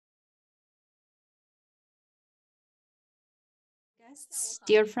guests,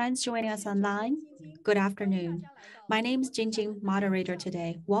 dear friends joining us online, good afternoon. My name is Jingjing, moderator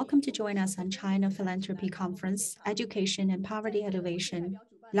today. Welcome to join us on China Philanthropy Conference, Education and Poverty Alleviation,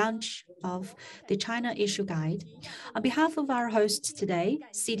 launch of the China Issue Guide. On behalf of our hosts today,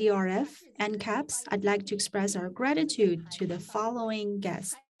 CDRF and CAPS, I'd like to express our gratitude to the following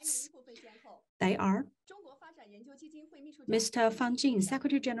guests. They are Mr. Fang Jin,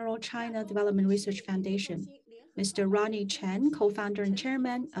 Secretary General, China Development Research Foundation, Mr. Ronnie Chen, co-founder and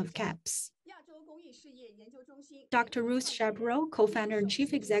chairman of CAPS, Dr. Ruth Shapiro, co-founder and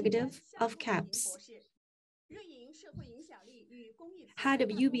chief executive of CAPS, head of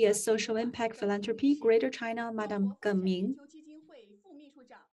UBS Social Impact Philanthropy, Greater China, Madam Geng Ming,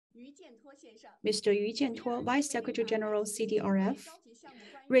 Mr. Yu Jiantuo, Vice Secretary General, CDRF,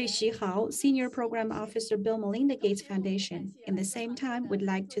 Rui Xihao, Senior Program Officer, Bill Melinda Gates Foundation. In the same time, we'd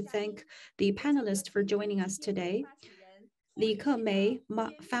like to thank the panelists for joining us today. Li Kemei,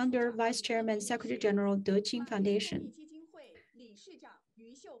 Founder, Vice Chairman, Secretary General, Dejing Foundation.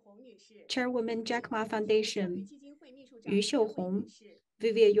 Chairwoman, Jack Ma Foundation, Yu Xiuhong.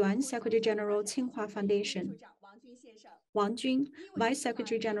 Vivian Yuan, Secretary General, Tsinghua Foundation. Wang Jun, Vice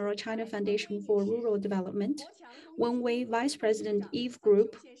Secretary General, China Foundation for Rural Development. Wen Wei, Vice President, Eve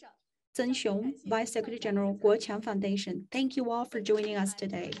Group. Zeng Xiong, Vice Secretary General, Guoqiang Foundation. Thank you all for joining us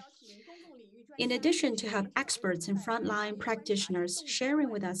today. In addition to have experts and frontline practitioners sharing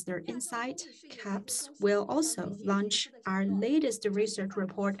with us their insight, CAPS will also launch our latest research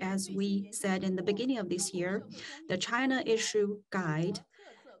report, as we said in the beginning of this year, the China Issue Guide,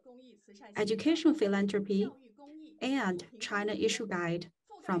 Education Philanthropy, and China Issue Guide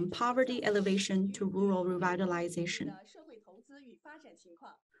from Poverty Alleviation to Rural Revitalization.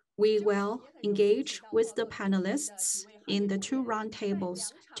 We will engage with the panelists in the two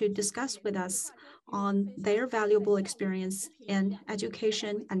roundtables to discuss with us on their valuable experience in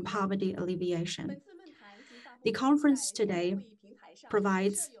education and poverty alleviation. The conference today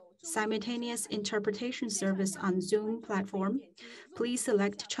provides simultaneous interpretation service on Zoom platform. Please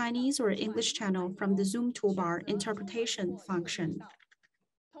select Chinese or English channel from the Zoom toolbar interpretation function.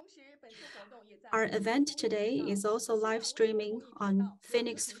 Our event today is also live streaming on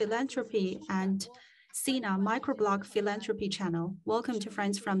Phoenix Philanthropy and Sina Microblog Philanthropy channel. Welcome to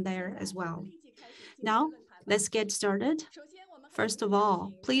friends from there as well. Now, let's get started. First of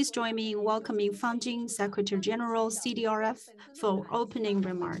all, please join me in welcoming Fang Jin, Secretary General, CDRF, for opening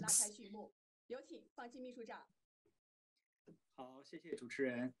remarks.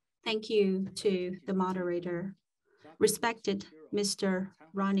 Thank you to the moderator. Respected Mr.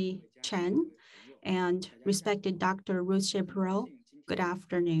 Ronnie Chen and respected Dr. Ruth Shapiro, good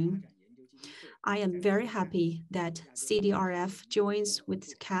afternoon. I am very happy that CDRF joins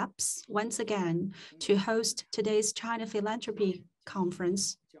with CAPS once again to host today's China Philanthropy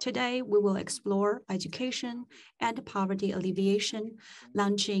Conference. Today, we will explore education and poverty alleviation,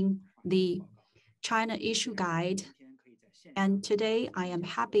 launching the China Issue Guide. And today, I am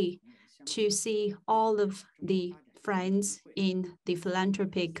happy to see all of the friends in the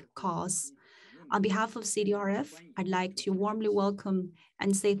philanthropic cause. On behalf of CDRF, I'd like to warmly welcome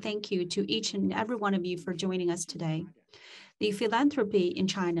and say thank you to each and every one of you for joining us today. The philanthropy in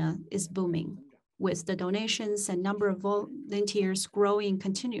China is booming, with the donations and number of volunteers growing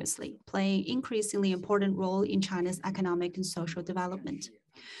continuously, playing increasingly important role in China's economic and social development.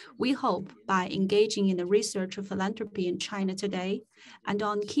 We hope by engaging in the research of philanthropy in China today and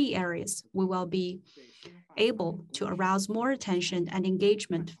on key areas, we will be able to arouse more attention and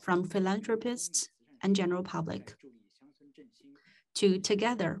engagement from philanthropists and general public to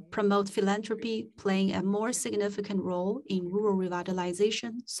together promote philanthropy playing a more significant role in rural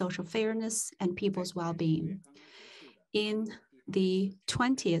revitalization, social fairness, and people's well-being. In the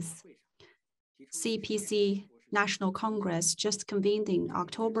 20th CPC National Congress just convened in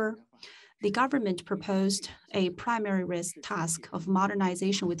October, the government proposed a primary risk task of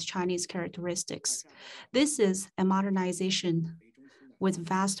modernization with Chinese characteristics. This is a modernization with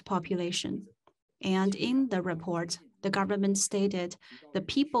vast population. And in the report, the government stated the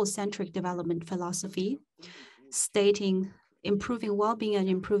people-centric development philosophy, stating improving well-being and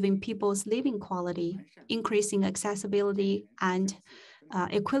improving people's living quality, increasing accessibility and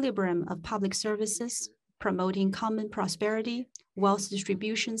equilibrium of public services, promoting common prosperity, wealth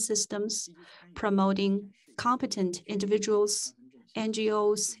distribution systems, promoting competent individuals,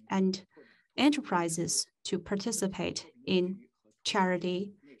 NGOs, and enterprises to participate in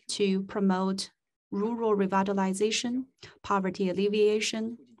charity, to promote rural revitalization, poverty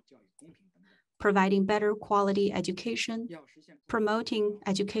alleviation, providing better quality education, promoting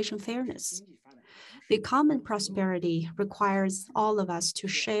education fairness. The common prosperity requires all of us to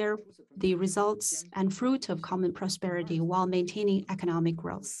share the results and fruit of common prosperity while maintaining economic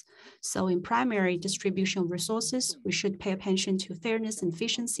growth. So in primary distribution of resources, we should pay attention to fairness and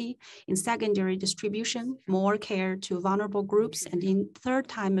efficiency. In secondary distribution, more care to vulnerable groups. And in third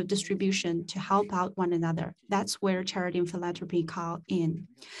time of distribution, to help out one another. That's where charity and philanthropy call in.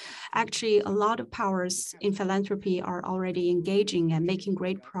 Actually, a lot of powers in philanthropy are already engaging and making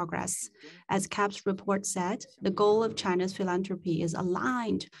great progress. As CAP's report said, the goal of China's philanthropy is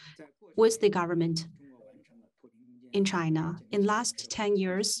aligned with the government in China. In last 10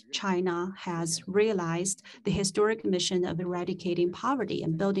 years, China has realized the historic mission of eradicating poverty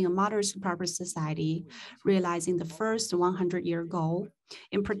and building a moderate proper society, realizing the first 100-year goal,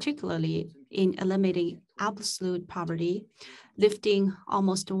 in particularly in eliminating absolute poverty, lifting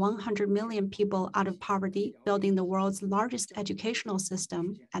almost 100 million people out of poverty, building the world's largest educational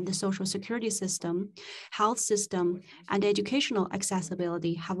system and the social security system, health system, and educational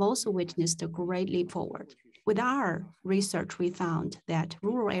accessibility have also witnessed a great leap forward. With our research, we found that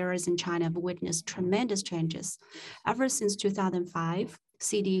rural areas in China have witnessed tremendous changes. Ever since 2005,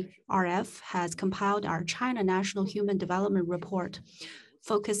 CDRF has compiled our China National Human Development Report,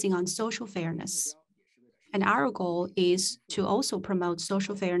 focusing on social fairness. And our goal is to also promote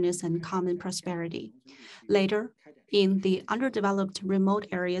social fairness and common prosperity. Later, in the underdeveloped remote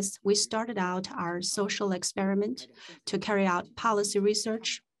areas, we started out our social experiment to carry out policy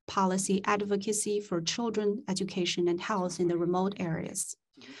research, policy advocacy for children, education, and health in the remote areas.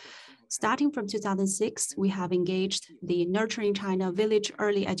 Starting from 2006, we have engaged the Nurturing China Village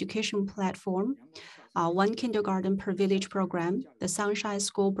Early Education Platform, one kindergarten per village program, the Sunshine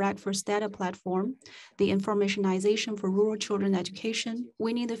School Breakfast Data Platform, the Informationization for Rural Children Education,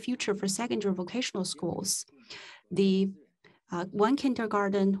 Winning the Future for Secondary Vocational Schools. The One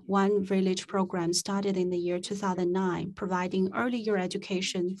Kindergarten, One Village program started in the year 2009, providing early year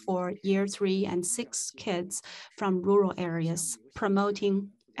education for year 3 and 6 kids from rural areas, promoting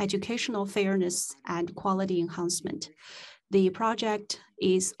educational fairness and quality enhancement. The project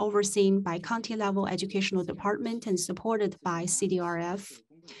is overseen by county-level educational department and supported by CDRF.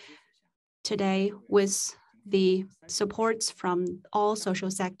 Today, with the supports from all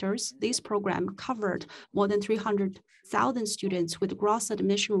social sectors, this program covered more than 300,000 students with gross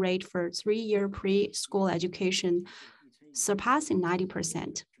admission rate for 3-year preschool education surpassing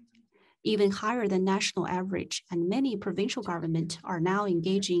 90%, even higher than national average, and many provincial governments are now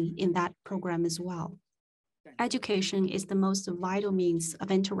engaging in that program as well. Education is the most vital means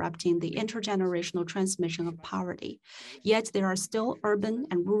of interrupting the intergenerational transmission of poverty. Yet there are still urban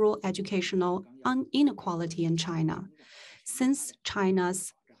and rural educational inequality in China. Since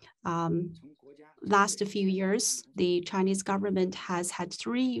China's last few years, the Chinese government has had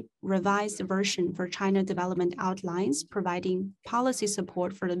 3 revised versions for China development outlines, providing policy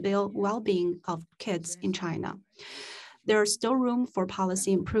support for the well-being of kids in China. There is still room for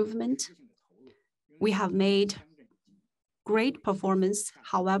policy improvement. We have made great performance.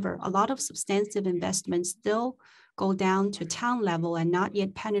 However, a lot of substantive investments still go down to town level and not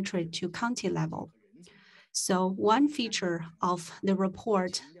yet penetrate to county level. So one feature of the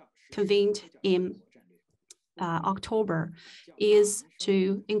report convened in October is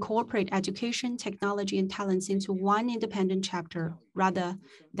to incorporate education, technology, and talents into one independent chapter rather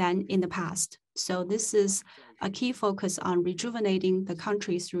than in the past. So this is a key focus on rejuvenating the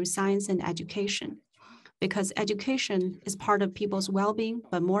country through science and education, because education is part of people's well-being,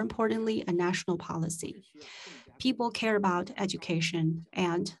 but more importantly, a national policy. People care about education,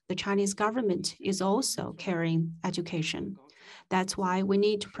 and the Chinese government is also carrying education. That's why we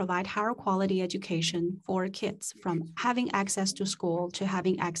need to provide higher quality education for kids, from having access to school to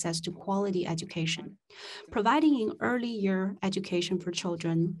having access to quality education. Providing early year education for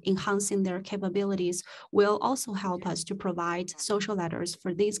children, enhancing their capabilities, will also help us to provide social ladders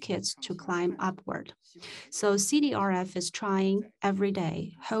for these kids to climb upward. So CDRF is trying every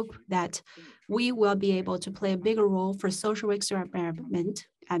day, hope that we will be able to play a bigger role for social experiment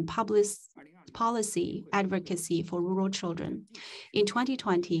and policy advocacy for rural children. In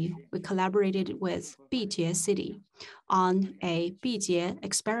 2020, we collaborated with Bijie City on a Bijie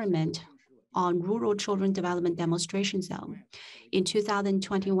experiment on rural children development demonstration zone. In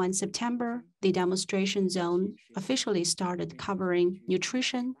 2021 September, the demonstration zone officially started covering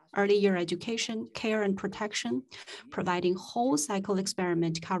nutrition, early year education, care and protection, providing whole cycle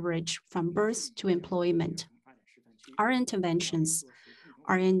experiment coverage from birth to employment. Our interventions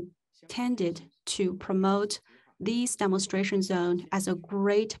are intended to promote these demonstration zones as a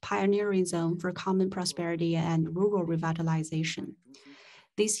great pioneering zone for common prosperity and rural revitalization.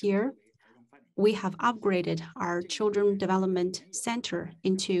 This year, we have upgraded our Children Development Center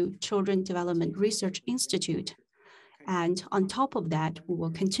into Children Development Research Institute. And on top of that, we will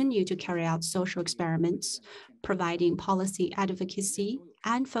continue to carry out social experiments, providing policy advocacy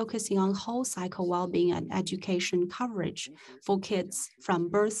and focusing on whole cycle well-being and education coverage for kids from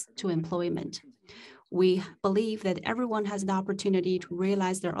birth to employment. We believe that everyone has the opportunity to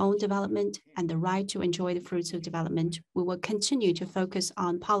realize their own development and the right to enjoy the fruits of development. We will continue to focus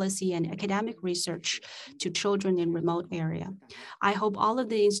on policy and academic research to children in remote areas. I hope all of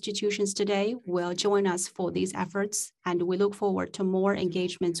the institutions today will join us for these efforts, and we look forward to more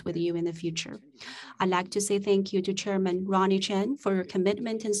engagements with you in the future. I'd like to say thank you to Chairman Ronnie Chen for your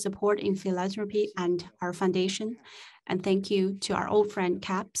commitment and support in philanthropy and our foundation. And thank you to our old friend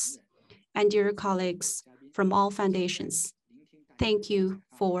CAPS and dear colleagues from all foundations. Thank you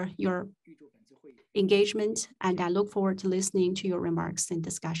for your engagement, and I look forward to listening to your remarks and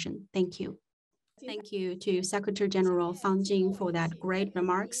discussion. Thank you. Thank you to Secretary General Fang Jing for that great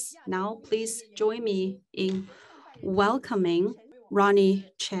remarks. Now, please join me in welcoming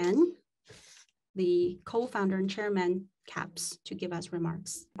Ronnie Chen, the co-founder and chairman CAPS, to give us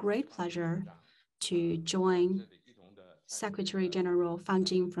remarks. Great pleasure to join Secretary General Fang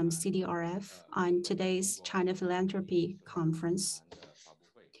Jing from CDRF on today's China Philanthropy Conference.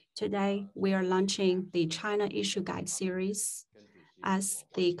 Today, we are launching the China Issue Guide series. As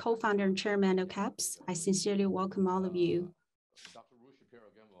the co-founder and chairman of CAPS, I sincerely welcome all of you.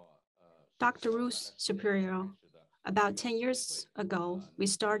 Dr. Ruth Superior, about 10 years ago, we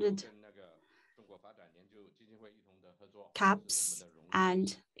started CAPS,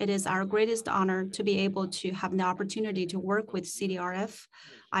 and it is our greatest honor to be able to have the opportunity to work with CDRF.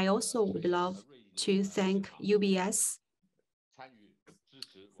 I also would love to thank UBS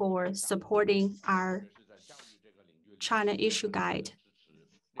for supporting our China Issue Guide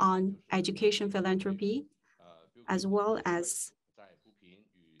on education philanthropy, as well as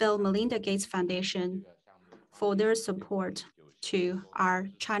Bill Melinda Gates Foundation for their support to our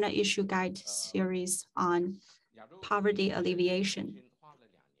China Issue Guide series on poverty alleviation.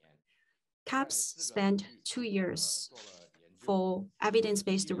 CAPS spent 2 years for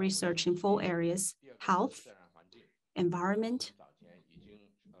evidence-based research in 4 areas: health, environment,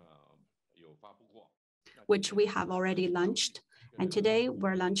 which we have already launched. And today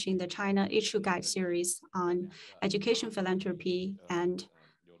we're launching the China Issue Guide series on education philanthropy and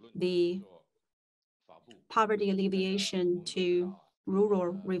the poverty alleviation to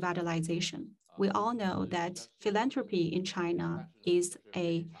rural revitalization. We all know that philanthropy in China is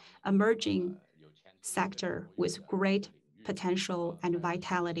an emerging sector with great potential and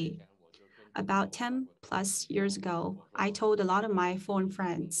vitality. About 10 plus years ago, I told a lot of my foreign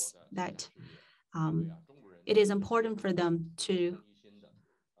friends that it is important for them to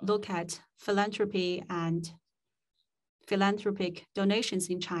look at philanthropy and philanthropic donations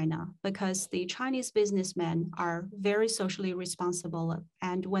in China, because the Chinese businessmen are very socially responsible,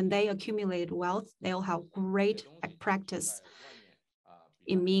 and when they accumulate wealth, they'll have great practice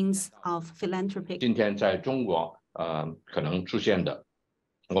in means of philanthropic. 今天在中国可能出现的，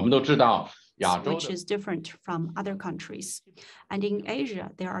我们都知道亚洲 which is different from other countries. And in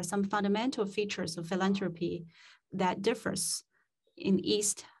Asia, there are some fundamental features of philanthropy that differs in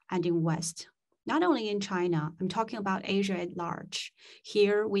East and in West. Not only in China, I'm talking about Asia at large.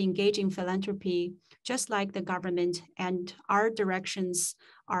 Here, we engage in philanthropy just like the government, and our directions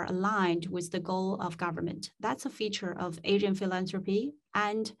are aligned with the goal of government. That's a feature of Asian philanthropy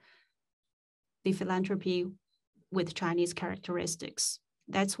and the philanthropy with Chinese characteristics.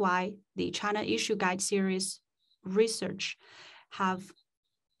 That's why the China Issue Guide series research have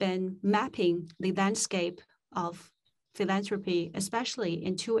been mapping the landscape of philanthropy, especially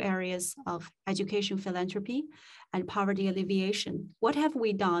in 2 areas of education philanthropy and poverty alleviation. What have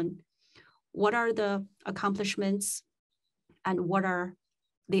we done? What are the accomplishments? And what are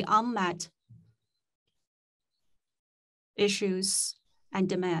the unmet issues and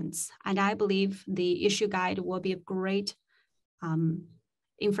demands? And I believe the issue guide will be of great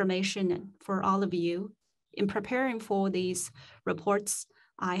information for all of you. In preparing for these reports,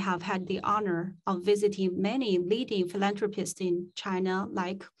 I have had the honor of visiting many leading philanthropists in China,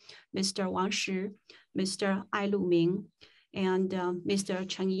 like Mr. Wang Shi, Mr. Ai Luming, and Mr.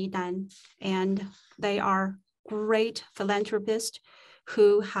 Chen Yidan. And they are great philanthropists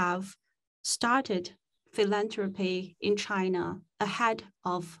who have started philanthropy in China ahead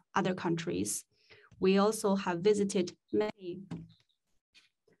of other countries. We also have visited many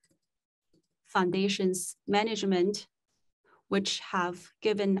foundations management, which have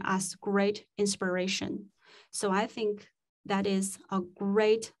given us great inspiration. So I think that is a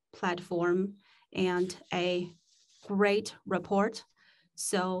great platform and a great report.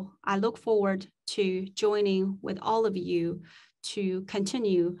 So I look forward to joining with all of you to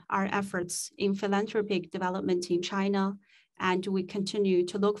continue our efforts in philanthropic development in China. And we continue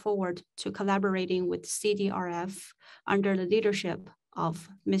to look forward to collaborating with CDRF under the leadership of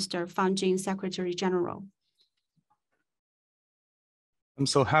Mr. Fang Jin, Secretary General. I'm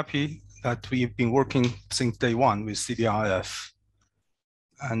so happy that we've been working since day one with CDRF.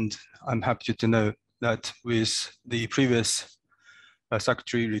 And I'm happy to know that with the previous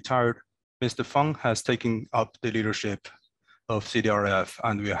Secretary retired, Mr. Fang has taken up the leadership of CDRF,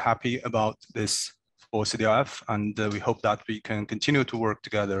 and we are happy about this for CDRF, and we hope that we can continue to work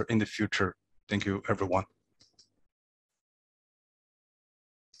together in the future. Thank you, everyone.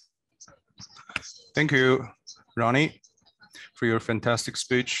 Thank you, Ronnie, for your fantastic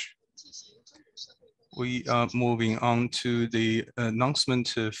speech. We are moving on to the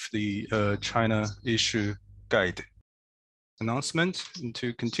announcement of the China Issue Guide. Announcement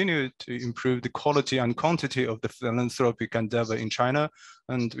to continue to improve the quality and quantity of the philanthropic endeavor in China.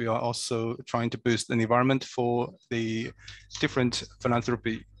 And we are also trying to boost the environment for the different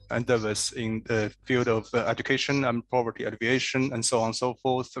philanthropy endeavors in the field of education and poverty alleviation and so on and so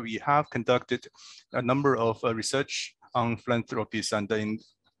forth. So we have conducted a number of research on philanthropies, and in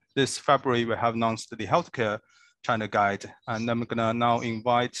this February, we have announced the Healthcare China Guide. And I'm gonna now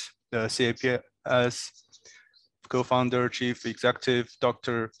invite the CAPS co-founder, chief executive,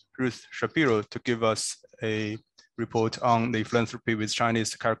 Dr. Ruth Shapiro, to give us a report on the philanthropy with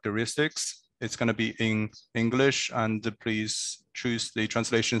Chinese characteristics. It's going to be in English, and please choose the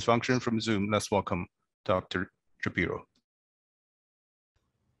translation function from Zoom. Let's welcome Dr. Shapiro.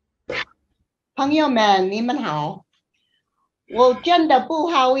 朋友们，你们好。我真的不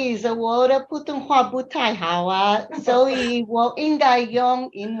好意思，我的普通话不太好啊，所以我应该用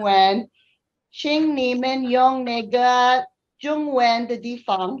英文。请你们用那个中文的地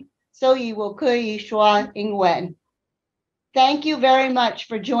方，所以我可以说英文。Thank you very much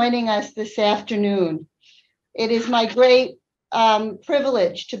for joining us this afternoon. It is my great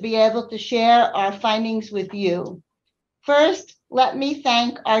privilege to be able to share our findings with you. First, let me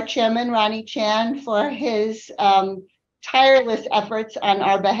thank our chairman, Ronnie Chan, for his tireless efforts on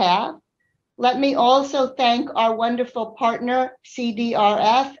our behalf. Let me also thank our wonderful partner,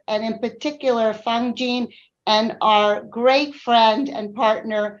 CDRF, and in particular, Fang Jin, and our great friend and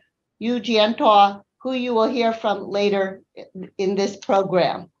partner, Yu Jiantua, who you will hear from later in this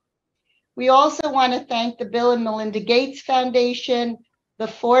program. We also want to thank the Bill and Melinda Gates Foundation, the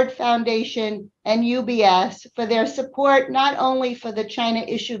Ford Foundation, and UBS for their support, not only for the China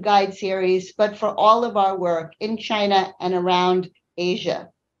Issue Guide series, but for all of our work in China and around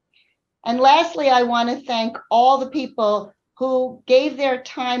Asia. And lastly, I want to thank all the people who gave their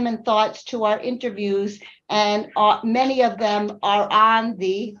time and thoughts to our interviews, and many of them are on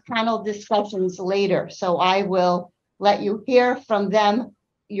the panel discussions later. So I will let you hear from them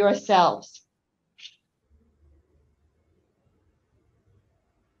yourselves.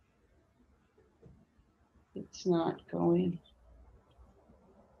 It's not going.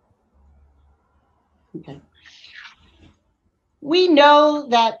 Okay. We know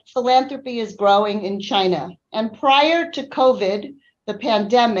that philanthropy is growing in China, and prior to COVID, the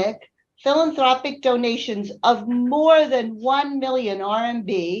pandemic, philanthropic donations of more than 1 million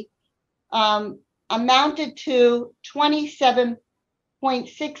RMB amounted to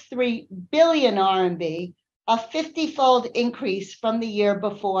 27.63 billion RMB, a 50-fold increase from the year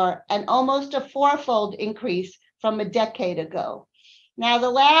before, and almost a 4-fold increase from a decade ago. Now,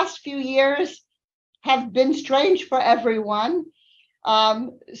 the last few years have been strange for everyone.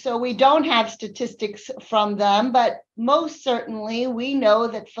 So we don't have statistics from them, but most certainly we know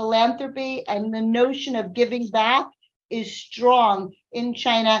that philanthropy and the notion of giving back is strong in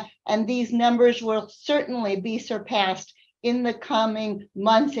China, and these numbers will certainly be surpassed in the coming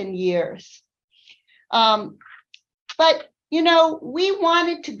months and years. But, you know, we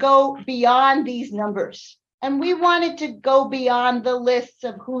wanted to go beyond these numbers. And we wanted to go beyond the lists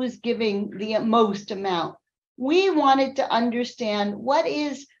of who's giving the most amount. We wanted to understand, what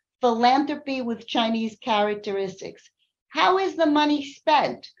is philanthropy with Chinese characteristics? How is the money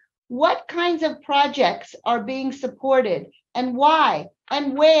spent? What kinds of projects are being supported, and why,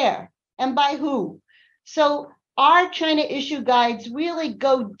 and where, and by who? So our China Issue Guides really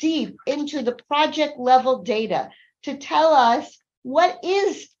go deep into the project level data to tell us what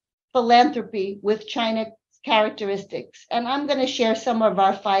is philanthropy with China characteristics. And I'm going to share some of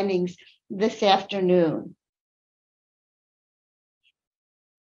our findings this afternoon.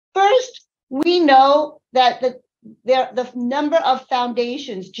 First, we know that the the number of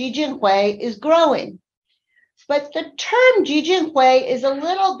foundations, Jijinhui, is growing. But the term Jijinhui is a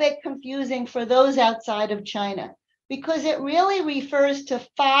little bit confusing for those outside of China, because it really refers to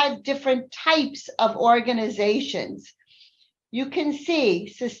 5 different types of organizations. You can see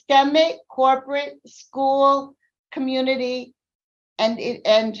systemic, corporate, school, community,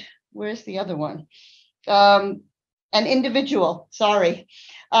 and where's the other one? And individual, sorry.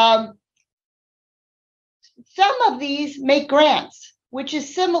 Some of these make grants, which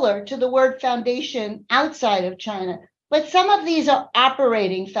is similar to the word foundation outside of China, but some of these are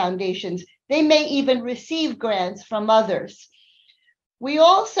operating foundations. They may even receive grants from others. We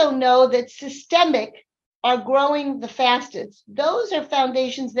also know that systemic are growing the fastest. Those are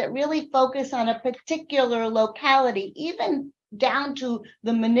foundations that really focus on a particular locality, even down to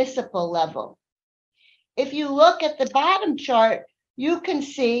the municipal level. If you look at the bottom chart, you can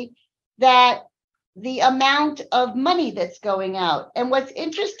see that the amount of money that's going out. And what's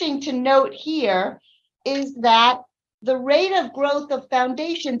interesting to note here is that the rate of growth of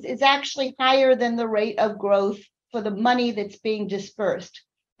foundations is actually higher than the rate of growth for the money that's being dispersed.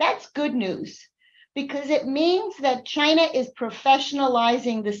 That's good news, because it means that China is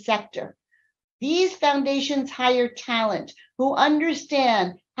professionalizing the sector. These foundations hire talent who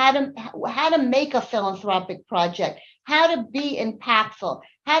understand how to make a philanthropic project, how to be impactful,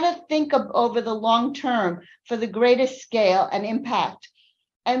 how to think of over the long term for the greatest scale and impact.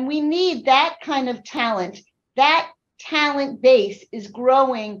 And we need that kind of talent. That talent base is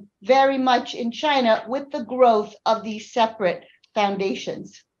growing very much in China with the growth of these separate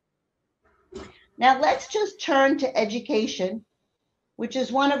foundations. Now let's just turn to education, which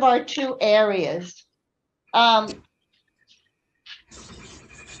is one of our 2 areas.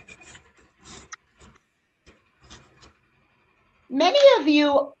 Many of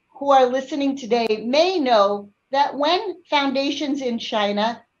you who are listening today may know that when foundations in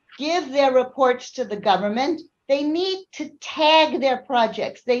China give their reports to the government, they need to tag their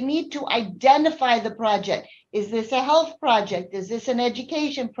projects. They need to identify the project. Is this a health project? Is this an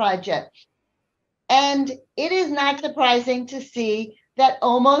education project? And it is not surprising to see that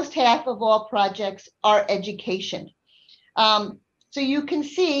almost half of all projects are education. So you can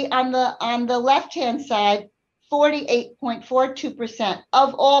see on the left-hand side, 48.42%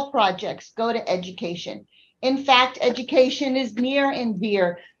 of all projects go to education. In fact, education is near and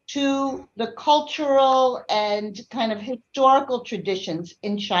dear to the cultural and kind of historical traditions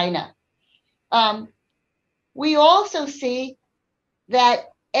in China. We also see that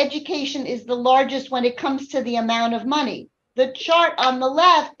education is the largest when it comes to the amount of money. The chart on the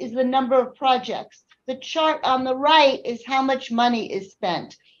left is the number of projects. The chart on the right is how much money is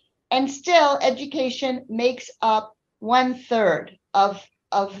spent. And still, education makes up 1/3 of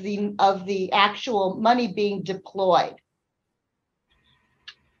the actual money being deployed.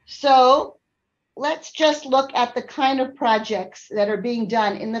 So let's just look at the kind of projects that are being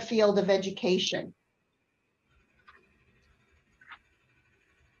done in the field of education.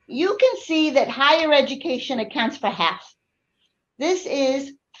 You can see that higher education accounts for half. This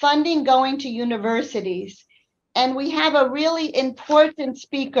is funding going to universities. And we have a really important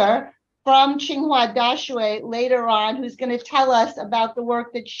speaker from Tsinghua Dashui later on who's going to tell us about the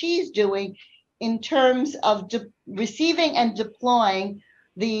work that she's doing in terms of receiving and deploying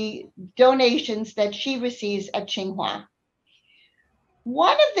the donations that she receives at Tsinghua.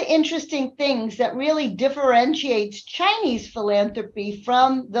 One of the interesting things that really differentiates Chinese philanthropy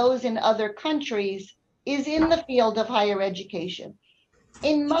from those in other countries is in the field of higher education.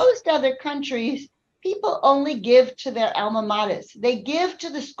 In most other countries, people only give to their alma maters. They give to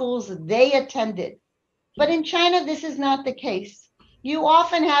the schools they attended. But in China, this is not the case. You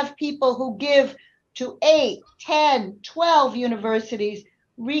often have people who give to 8, 10, 12 universities,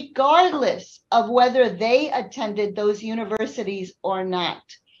 regardless of whether they attended those universities or not.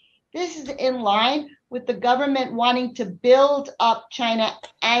 This is in line with the government wanting to build up China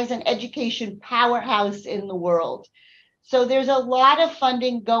as an education powerhouse in the world. So there's a lot of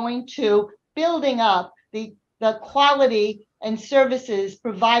funding going to building up the quality and services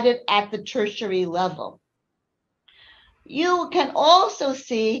provided at the tertiary level. You can also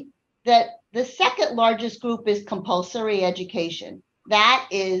see that the second largest group is compulsory education. That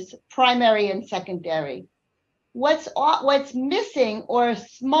is primary and secondary. What's missing or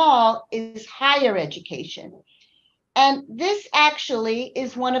small is higher education. And this actually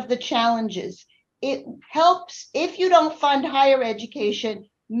is one of the challenges. It helps, if you don't fund higher education,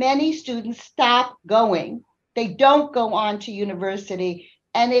 many students stop going. They don't go on to university,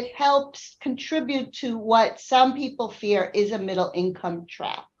 and it helps contribute to what some people fear is a middle income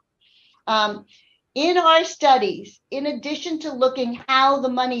trap. In our studies, in addition to looking how the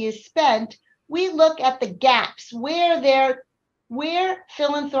money is spent, we look at the gaps where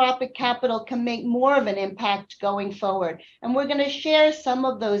philanthropic capital can make more of an impact going forward. And we're going to share some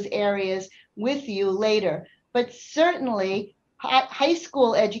of those areas with you later. But certainly, high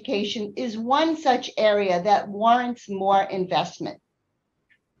school education is one such area that warrants more investment.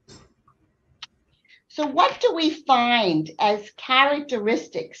 So what do we find as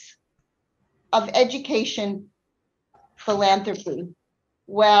characteristics of education philanthropy?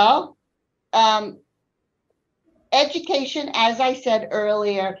 Well, education, as I said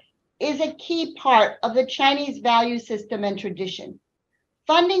earlier, is a key part of the Chinese value system and tradition.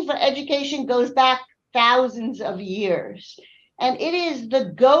 Funding for education goes back thousands of years, and it is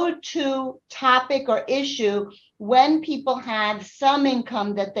the go-to topic or issue when people have some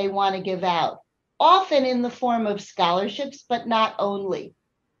income that they want to give out, often in the form of scholarships, but not only.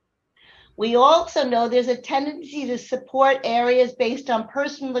 We also know there's a tendency to support areas based on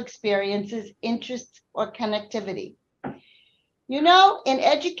personal experiences, interests, or connectivity. You know, in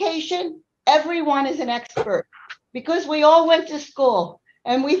education, everyone is an expert because we all went to school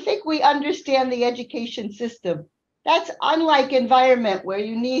and we think we understand the education system. That's unlike environment where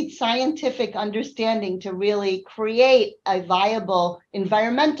you need scientific understanding to really create a viable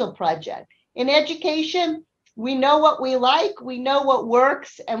environmental project. In education, we know what we like, we know what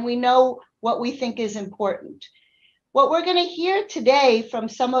works, and we know what we think is important. What we're going to hear today from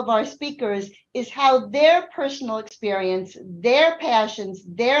some of our speakers is how their personal experience, their passions,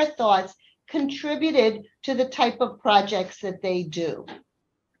 their thoughts contributed to the type of projects that they do.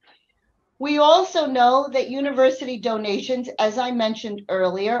 We also know that university donations, as I mentioned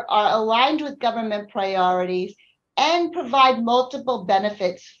earlier, are aligned with government priorities and provide multiple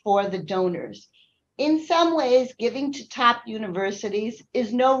benefits for the donors. In some ways, giving to top universities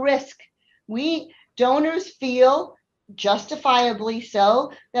is no risk. Donors feel, justifiably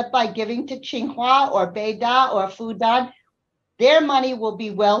so, that by giving to Tsinghua or Beida or Fudan, their money will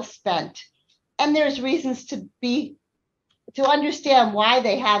be well spent. And there's reasons to understand why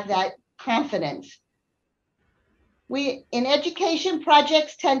they have that confidence. In education,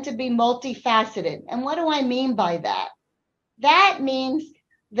 projects tend to be multifaceted. And what do I mean by that? That means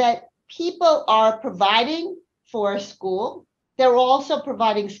that people are providing for a school. They're also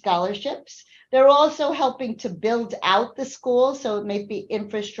providing scholarships. They're also helping to build out the school, so it may be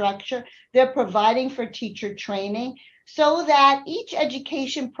infrastructure. They're providing for teacher training so that each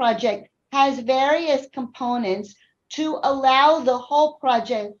education project has various components to allow the whole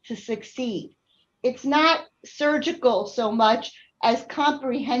project to succeed. It's not surgical so much as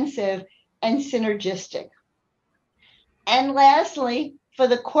comprehensive and synergistic. And lastly, for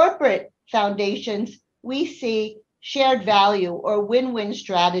the corporate foundations, we see shared value or win-win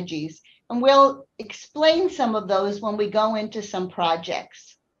strategies. And we'll explain some of those when we go into some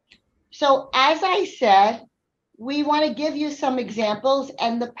projects. So as I said, we want to give you some examples,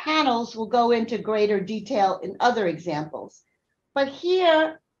 and the panels will go into greater detail in other examples. But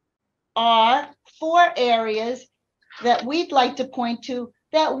here are 4 areas that we'd like to point to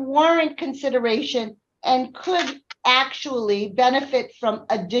that warrant consideration and could actually benefit from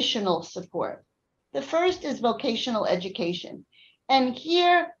additional support. The first is vocational education. And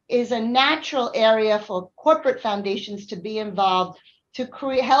here is a natural area for corporate foundations to be involved to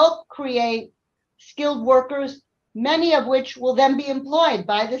help create skilled workers, many of which will then be employed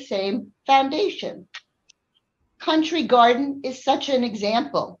by the same foundation. Country Garden is such an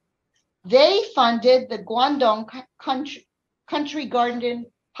example. They funded the Guangdong Country Garden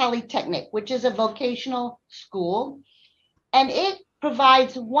Polytechnic, which is a vocational school, and it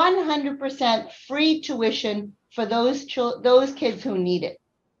provides 100% free tuition for those kids who need it,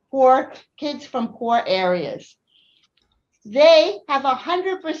 poor kids from poor areas. They have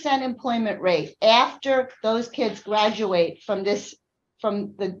 100% employment rate after those kids graduate from this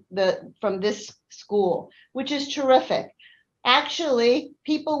school, which is terrific. Actually,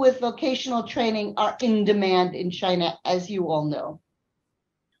 people with vocational training are in demand in China, as you all know.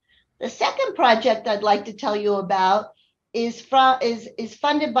 The second project I'd like to tell you about is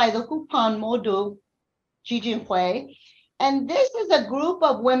funded by the Hupan Modu Jijinhui. And this is a group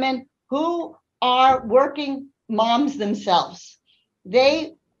of women who are working moms themselves.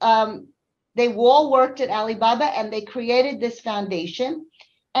 They all worked at Alibaba, and they created this foundation.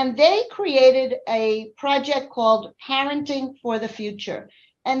 And they created a project called Parenting for the Future.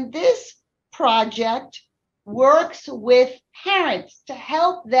 And this project works with parents to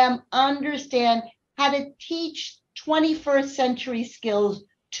help them understand how to teach 21st century skills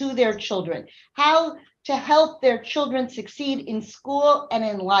to their children, how to help their children succeed in school and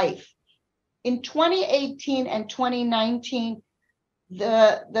in life. In 2018 and 2019,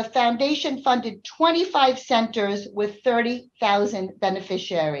 the foundation funded 25 centers with 30,000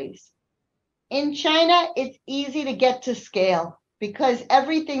 beneficiaries. In China, it's easy to get to scale because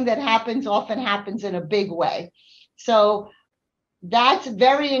everything that happens often happens in a big way. So that's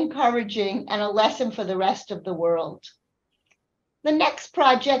very encouraging and a lesson for the rest of the world. The next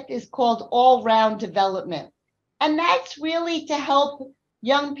project is called All-Round Development. And that's really to help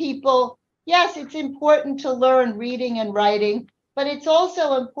young people. Yes, it's important to learn reading and writing, but it's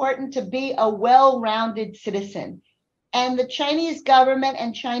also important to be a well-rounded citizen. And the Chinese government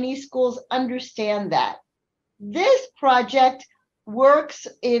and Chinese schools understand that. This project works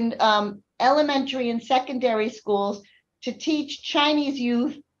in elementary and secondary schools to teach Chinese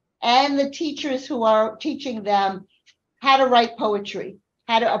youth and the teachers who are teaching them how to write poetry,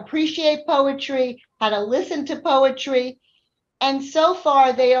 how to appreciate poetry, how to listen to poetry. And so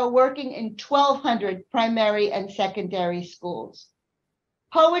far, they are working in 1,200 primary and secondary schools.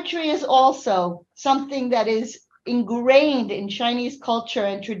 Poetry is also something that is ingrained in Chinese culture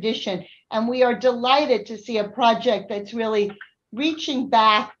and tradition. And we are delighted to see a project that's really reaching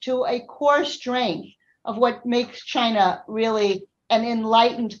back to a core strength of what makes China really an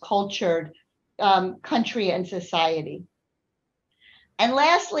enlightened, cultured country and society. And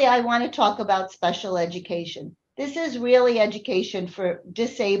lastly, I want to talk about special education. This is really education for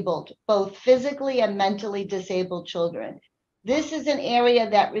disabled, both physically and mentally disabled children. This is an area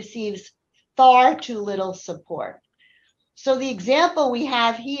that receives far too little support. So the example we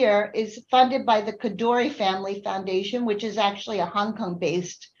have here is funded by the Kadoorie Family Foundation, which is actually a Hong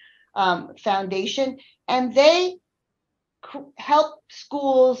Kong-based foundation, and they help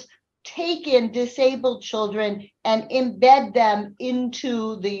schools take in disabled children and embed them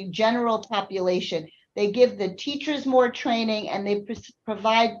into the general population. They give the teachers more training and they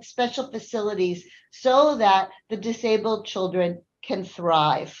provide special facilities so that the disabled children can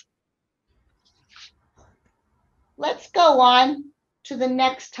thrive. Let's go on to the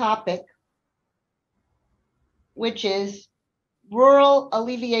next topic, which is rural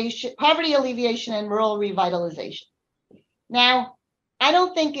alleviation, poverty alleviation and rural revitalization. Now, I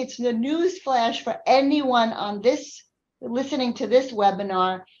don't think it's the news flash for anyone on this, listening to this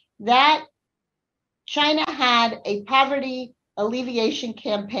webinar, that China had a poverty alleviation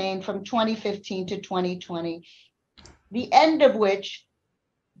campaign from 2015 to 2020, the end of which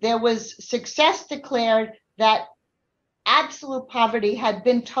there was success declared that absolute poverty had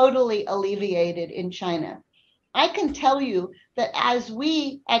been totally alleviated in China. I can tell you that as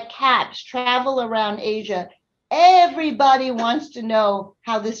we at CAPS travel around Asia, everybody wants to know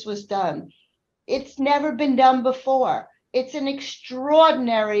how this was done. It's never been done before. It's an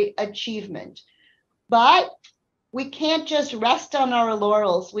extraordinary achievement. But we can't just rest on our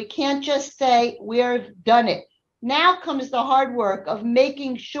laurels. We can't just say we've done it. Now comes the hard work of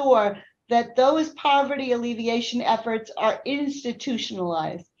making sure that those poverty alleviation efforts are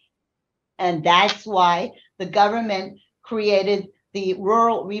institutionalized. And that's why the government created the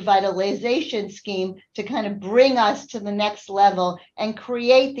rural revitalization scheme to kind of bring us to the next level and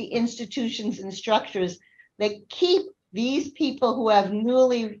create the institutions and structures that keep these people who have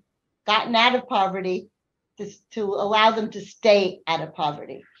newly gotten out of poverty to allow them to stay out of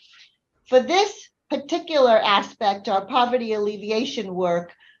poverty. For this particular aspect, our poverty alleviation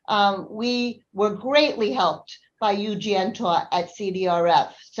work, we were greatly helped by Yu Jiantuo at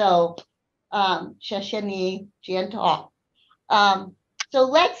CDRF. So, 谢谢你, Jiantuo. So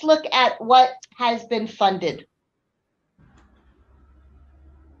let's look at what has been funded.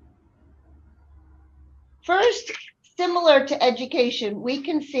 First, similar to education, we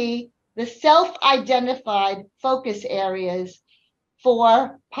can see the self-identified focus areas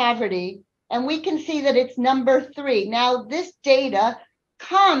for poverty, and we can see that it's number 3. Now, this data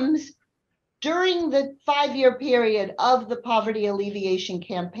comes during the 5-year period of the poverty alleviation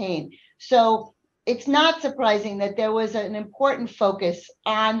campaign. So it's not surprising that there was an important focus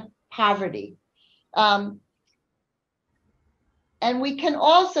on poverty. And we can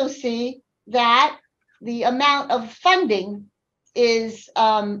also see that the amount of funding is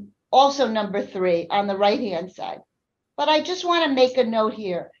also number 3 on the right-hand side. But I just want to make a note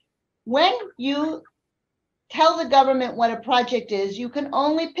here. When you tell the government what a project is, you can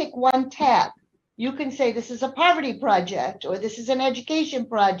only pick one tab. You can say this is a poverty project, or this is an education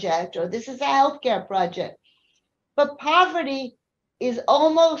project, or this is a healthcare project. But poverty is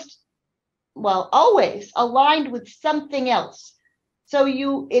almost, well, always aligned with something else. So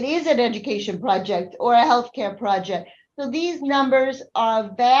it is an education project or a healthcare project. So these numbers are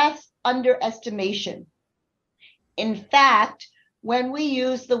a vast underestimation. In fact, when we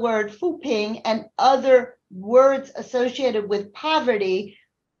use the word fuping and other words associated with poverty,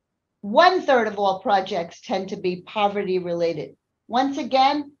 1/3 of all projects tend to be poverty related. Once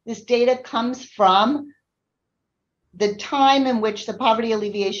again, this data comes from the time in which the poverty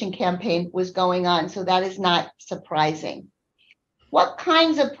alleviation campaign was going on, so that is not surprising. What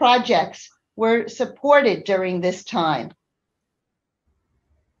kinds of projects were supported during this time?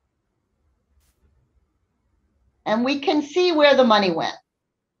 And we can see where the money went.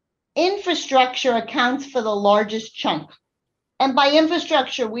 Infrastructure accounts for the largest chunk. And by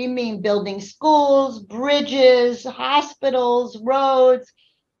infrastructure, we mean building schools, bridges, hospitals, roads,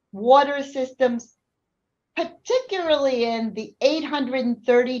 water systems, particularly in the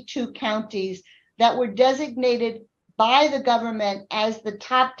 832 counties that were designated by the government as the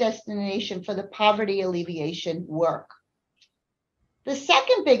top destination for the poverty alleviation work. The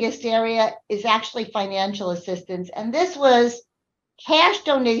second biggest area is actually financial assistance, and this was cash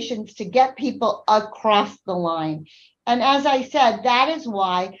donations to get people across the line. And as I said, that is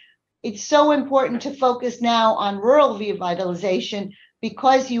why it's so important to focus now on rural revitalization,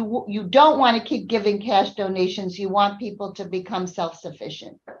 because you don't want to keep giving cash donations. You want people to become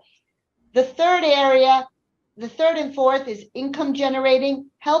self-sufficient. The third area, the third and fourth, is income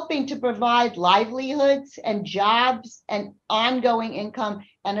generating, helping to provide livelihoods and jobs and ongoing income,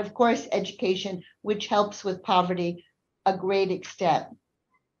 and of course, education, which helps with poverty a great extent.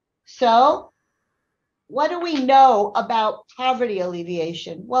 So, what do we know about poverty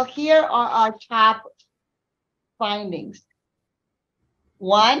alleviation? Well, here are our top findings.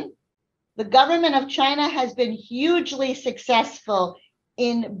 One, the government of China has been hugely successful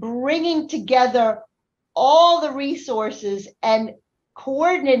in bringing together all the resources and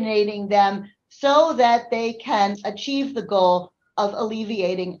coordinating them so that they can achieve the goal of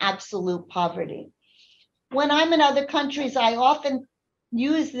alleviating absolute poverty. When I'm in other countries, I often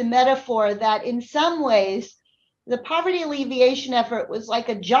use the metaphor that in some ways, the poverty alleviation effort was like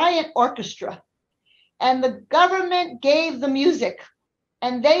a giant orchestra, and the government gave the music,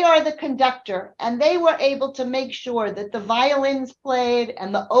 and they are the conductor, and they were able to make sure that the violins played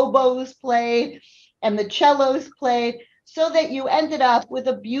and the oboes played and the cellos played, so that you ended up with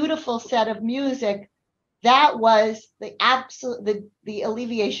a beautiful set of music that was the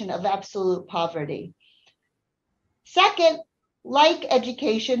alleviation of absolute poverty. Second, like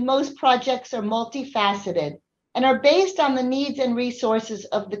education, most projects are multifaceted and are based on the needs and resources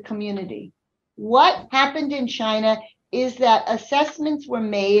of the community. What happened in China is that assessments were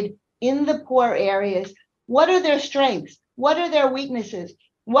made in the poor areas. What are their strengths? What are their weaknesses?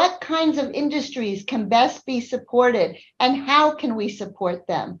 What kinds of industries can best be supported, and how can we support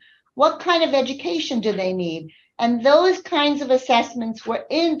them? What kind of education do they need? And those kinds of assessments were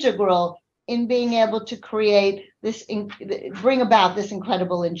integral in being able to create this, bring about this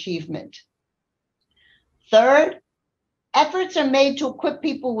incredible achievement. Third, efforts are made to equip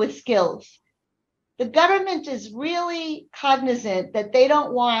people with skills. The government is really cognizant that they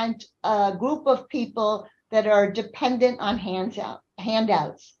don't want a group of people that are dependent on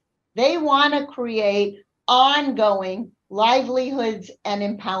handouts. They want to create ongoing livelihoods and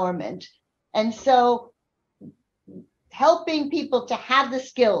empowerment. And so helping people to have the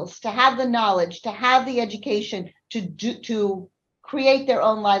skills, to have the knowledge, to have the education to create their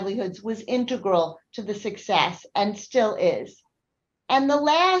own livelihoods was integral to the success, and still is. And the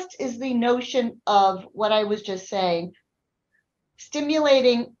last is the notion of what I was just saying,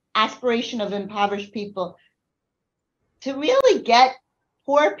 stimulating aspiration of impoverished people to really get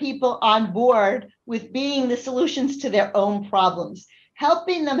poor people on board with being the solutions to their own problems,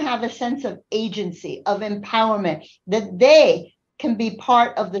 helping them have a sense of agency, of empowerment, that they can be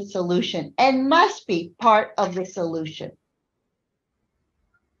part of the solution and must be part of the solution.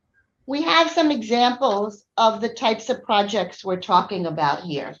 We have some examples of the types of projects we're talking about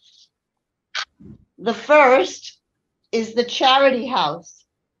here. The first is the charity house.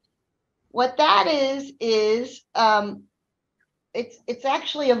 What that is it's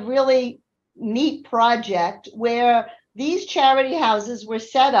actually a really neat project where these charity houses were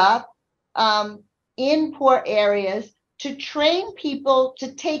set up in poor areas to train people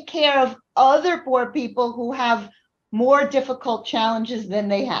to take care of other poor people who have more difficult challenges than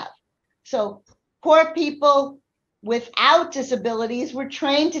they have. So poor people without disabilities were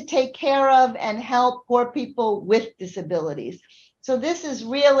trained to take care of and help poor people with disabilities. So this is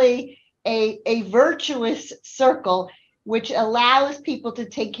really a virtuous circle which allows people to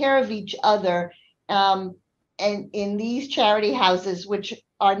take care of each other, and in these charity houses, which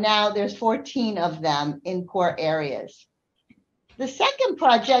are now, there's 14 of them in poor areas. The second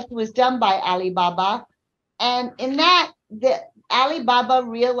project was done by Alibaba, and in that, Alibaba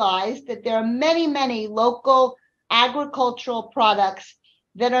realized that there are many, many local agricultural products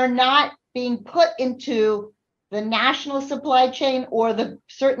that are not being put into the national supply chain or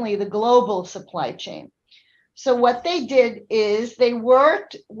certainly the global supply chain. So what they did is they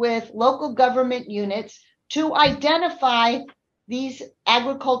worked with local government units to identify these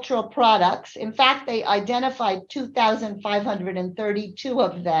agricultural products. In fact, they identified 2,532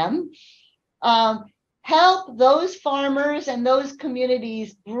 of them. Help those farmers and those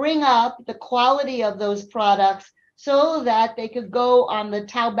communities bring up the quality of those products so that they could go on the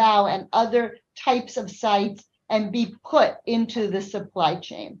Taobao and other types of sites and be put into the supply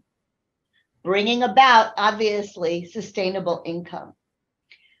chain, bringing about, obviously, sustainable income.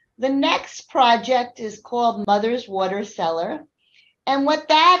 The next project is called Mother's Water Cellar. And what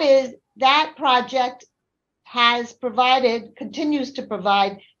that is, that project has provided, continues to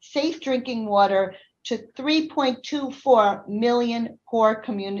provide safe drinking water to 3.24 million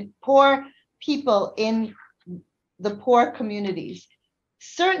poor people in the poor communities.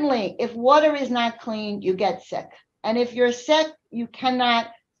 Certainly, if water is not clean, you get sick. And if you're sick, you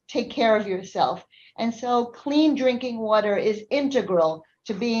cannot take care of yourself. And so clean drinking water is integral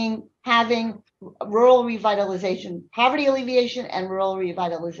to having rural revitalization, poverty alleviation, and rural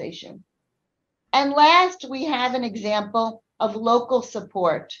revitalization. And last, we have an example of local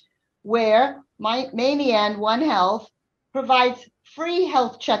support where Manian One Health provides free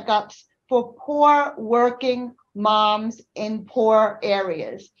health checkups for poor working moms in poor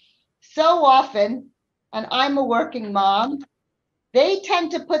areas. So often, and I'm a working mom, they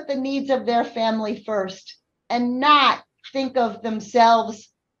tend to put the needs of their family first and not think of themselves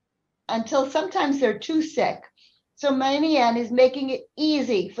until sometimes they're too sick. So Manian is making it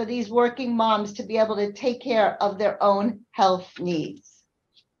easy for these working moms to be able to take care of their own health needs.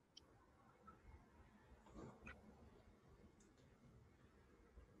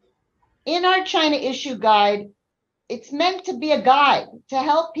 In our China issue guide, it's meant to be a guide to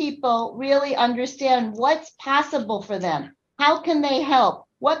help people really understand what's possible for them. How can they help?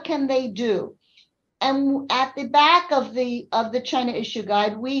 What can they do? And at the back of the China issue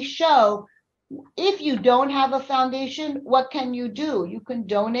guide, we show if you don't have a foundation, what can you do? You can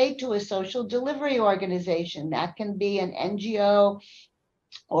donate to a social delivery organization. That can be an NGO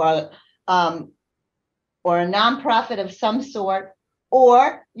or a nonprofit of some sort,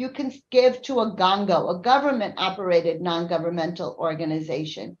 or you can give to a GONGO, a government-operated non-governmental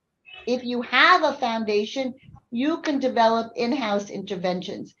organization. If you have a foundation, you can develop in-house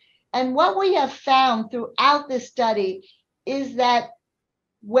interventions. And what we have found throughout this study is that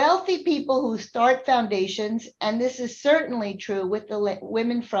wealthy people who start foundations, and this is certainly true with the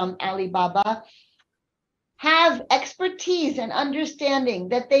women from Alibaba, have expertise and understanding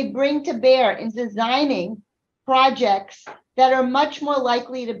that they bring to bear in designing projects that are much more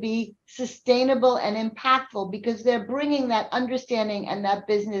likely to be sustainable and impactful because they're bringing that understanding and that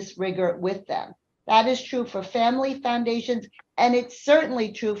business rigor with them. That is true for family foundations, and it's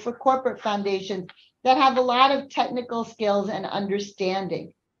certainly true for corporate foundations that have a lot of technical skills and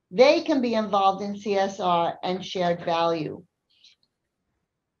understanding. They can be involved in CSR and shared value.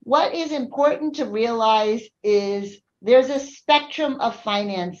 What is important to realize is there's a spectrum of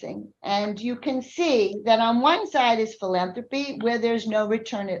financing, and you can see that on one side is philanthropy, where there's no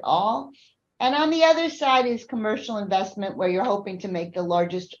return at all, and on the other side is commercial investment, where you're hoping to make the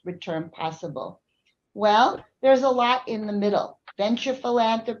largest return possible. Well, there's a lot in the middle: venture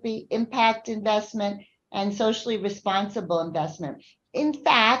philanthropy, impact investment, and socially responsible investment. In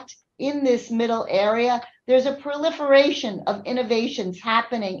fact, in this middle area, there's a proliferation of innovations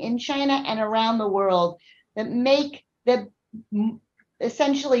happening in China and around the world that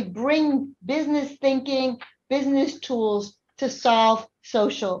essentially bring business thinking, business tools to solve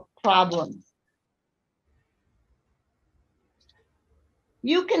social problems.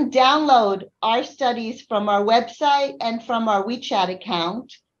 You can download our studies from our website and from our WeChat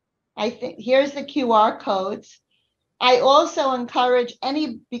account. Here's the QR codes. I also encourage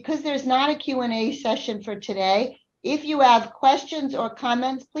because there's not a Q&A session for today, if you have questions or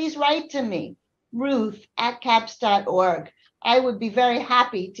comments, please write to me, ruth@caps.org. I would be very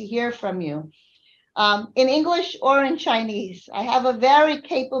happy to hear from you in English or in Chinese. I have a very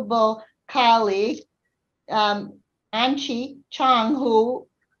capable colleague, Anqi Chang, who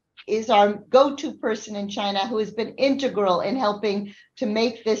is our go-to person in China, who has been integral in helping to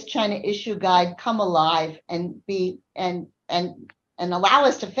make this China issue guide come alive and allow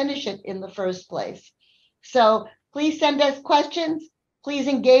us to finish it in the first place. So please send us questions. Please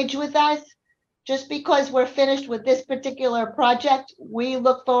engage with us. just because we're finished with this particular project, we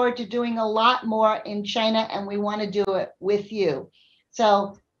look forward to doing a lot more in China, and we want to do it with you.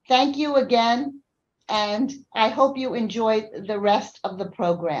 So thank you again, and I hope you enjoy the rest of the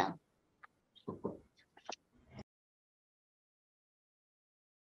program.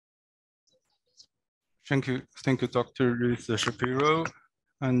 Thank you, Dr. Ruth Shapiro.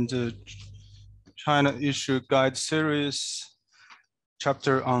 And China Issue Guide Series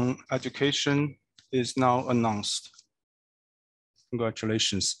chapter on education is now announced.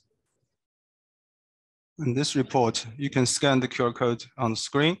 Congratulations. In this report, you can scan the QR code on the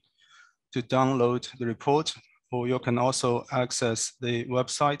screen to download the report, or you can also access the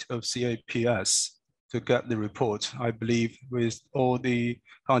website of CAPS to get the report. I believe with all the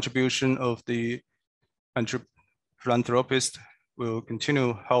contribution of the philanthropists will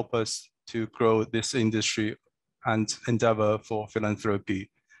continue to help us to grow this industry and endeavor for philanthropy.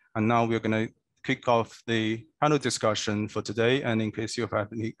 And now we're going to kick off the panel discussion for today. And in case you have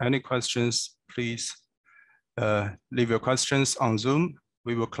any questions, please leave your questions on Zoom.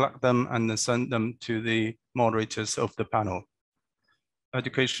 We will collect them and send them to the moderators of the panel.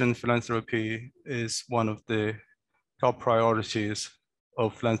 Education philanthropy is one of the top priorities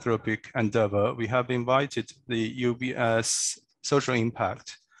of philanthropic endeavor. We have invited the UBS Social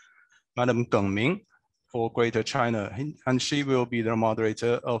Impact, Madam Geng Ming, for Greater China, and she will be the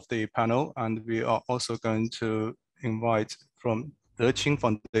moderator of the panel. And we are also going to invite from the Qing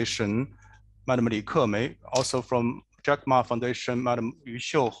Foundation, Madam Li Kemei, also from Jack Ma Foundation, Madam Yu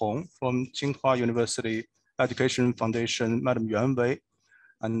Xiuhong, from Tsinghua University Education Foundation, Madam Yuan Wei,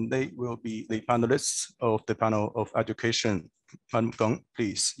 and they will be the panelists of the panel of education. Madam Geng,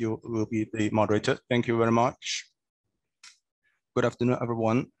 please, you will be the moderator. Thank you very much. Good afternoon,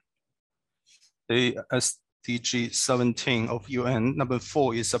 everyone. The SDG 17 of UN, number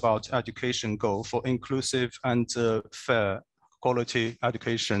 4 is about education goal for inclusive and fair quality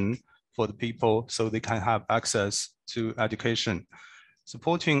education for the people so they can have access to education.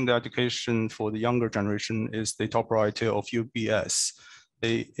 Supporting the education for the younger generation is the top priority of UBS.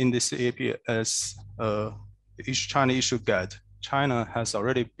 In this APS China Issue Guide, China has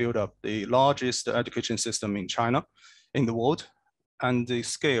already built up the largest education system in the world. And the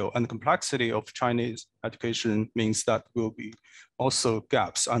scale and complexity of Chinese education means that will be also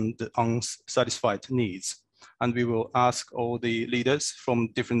gaps and unsatisfied needs. And we will ask all the leaders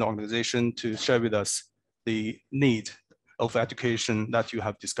from different organizations to share with us the need of education that you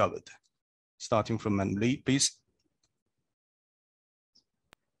have discovered. Starting from Madam Li, please.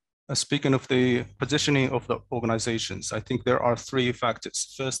 Speaking of the positioning of the organizations, I think there are 3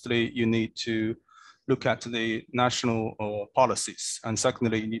 factors. Firstly, you need to look at the national policies. And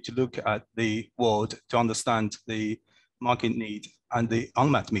secondly, you need to look at the world to understand the market need and the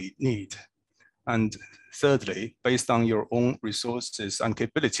unmet need. And thirdly, based on your own resources and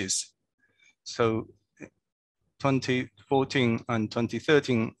capabilities. So 2014 and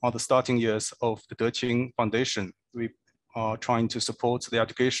 2013 are the starting years of the Qing Foundation. We are trying to support the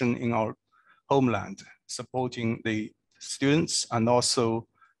education in our homeland, supporting the students and also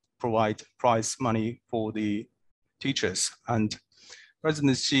provide prize money for the teachers. And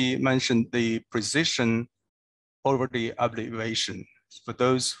President Xi mentioned the precision over the Alleviation. For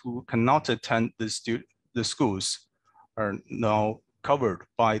those who cannot attend the schools are now covered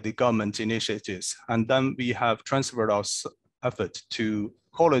by the government initiatives. And then we have transferred our effort to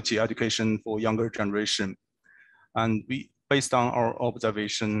quality education for younger generation. And we, based on our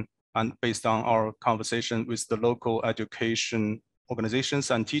observation and based on our conversation with the local education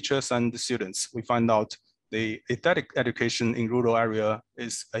organizations and teachers and the students, we find out the aesthetic education in rural area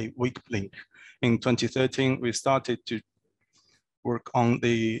is a weak link. In 2013, we started to work on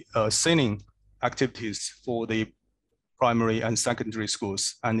the singing activities for the primary and secondary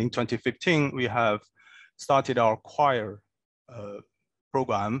schools. And in 2015, we have started our choir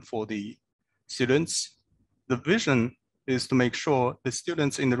program for the students. The vision is to make sure the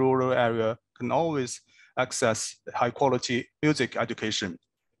students in the rural area can always access high quality music education.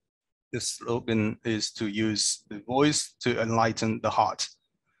 The slogan is to use the voice to enlighten the heart.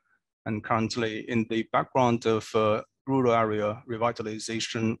 And currently in the background of rural area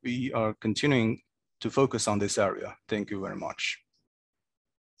revitalization, we are continuing to focus on this area. Thank you very much.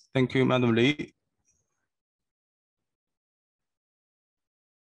 Thank you, Madam Li.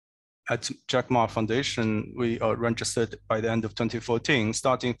 At Jack Ma Foundation, we are registered by the end of 2014.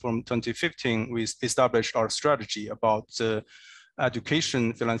 Starting from 2015, we established our strategy about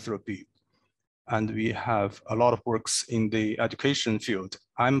education philanthropy. And we have a lot of works in the education field.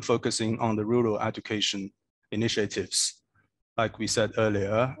 I'm focusing on the rural education initiatives. Like we said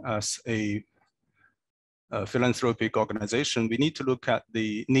earlier, as a philanthropic organization, we need to look at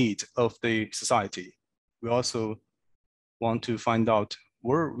the need of the society. We also want to find out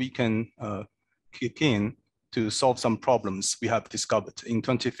where we can kick in to solve some problems we have discovered. In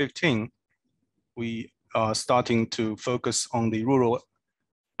 2015, we are starting to focus on the rural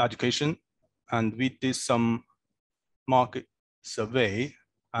education, and we did some market survey,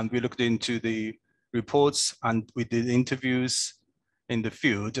 and we looked into the reports, and we did interviews in the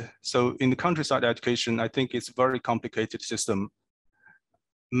field. So in the countryside education, I think it's a very complicated system.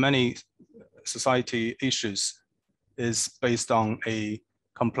 Many society issues is based on a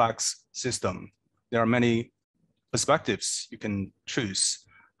complex system. There are many perspectives you can choose.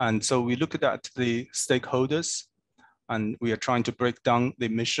 And so we looked at the stakeholders, and we are trying to break down the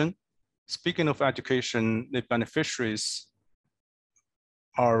mission. Speaking of education, the beneficiaries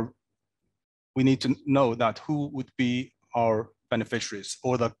are, we need to know that who would be our beneficiaries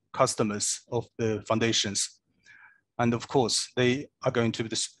or the customers of the foundations. And of course, they are going to be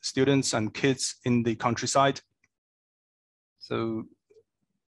the students and kids in the countryside. So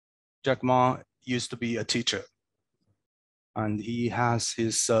Jack Ma used to be a teacher, and he has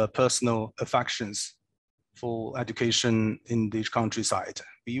his personal affections for education in the countryside.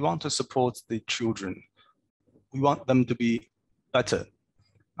 We want to support the children. We want them to be better.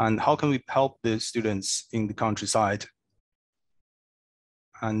 And how can we help the students in the countryside?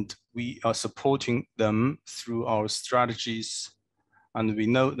 And we are supporting them through our strategies. And we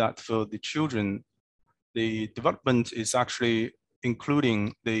know that for the children, the development is actually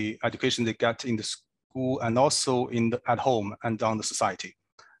including the education they get in the school and also at home and on the society.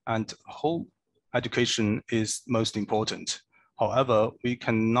 And home education is most important. However, we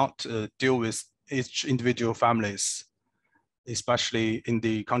cannot deal with each individual families, especially in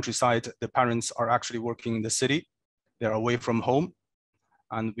the countryside. The parents are actually working in the city. They're away from home.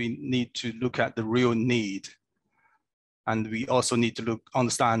 And we need to look at the real need. And we also need to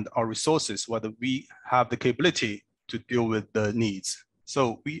understand our resources, whether we have the capability to deal with the needs.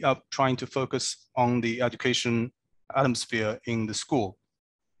 So we are trying to focus on the education atmosphere in the school.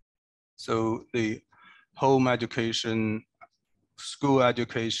 So the home education, school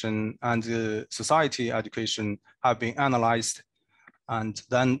education, and the society education have been analyzed. And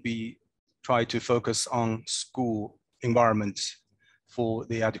then we try to focus on school environment for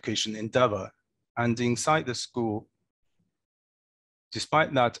the education endeavor. And inside the school,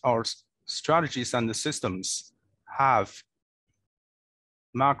 despite that, our strategies and the systems have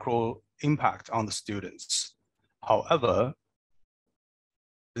macro impact on the students. However,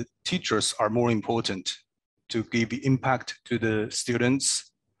 the teachers are more important to give impact to the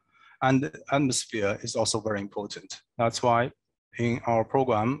students, and the atmosphere is also very important. That's why in our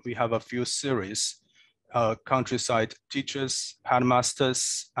program, we have a few series, countryside teachers,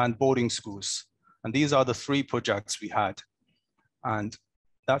 headmasters, and boarding schools. And these are the 3 projects we had. And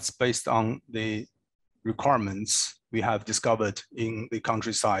that's based on the requirements we have discovered in the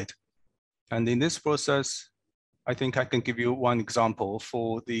countryside. And in this process, I think I can give you one example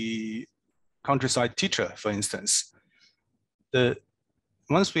for the countryside teacher, for instance.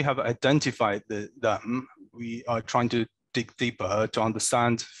 Once we have identified them, we are trying to dig deeper to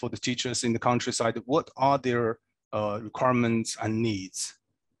understand for the teachers in the countryside, what are their requirements and needs.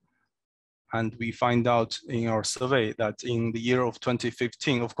 And we find out in our survey that in the year of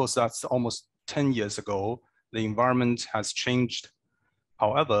 2015, of course, that's almost 10 years ago, the environment has changed.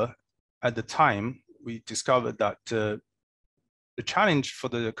 However, at the time, we discovered that the challenge for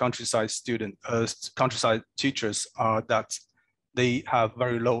the countryside countryside teachers are that they have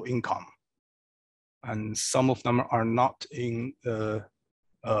very low income. And some of them are not in the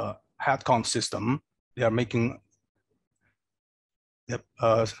headcount system. They are making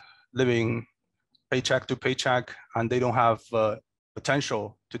living paycheck to paycheck, and they don't have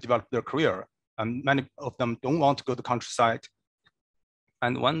potential to develop their career. And many of them don't want to go to the countryside.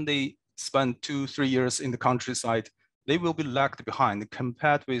 And when they spend 2-3 years in the countryside, they will be lagged behind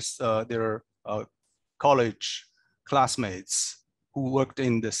compared with their college classmates who worked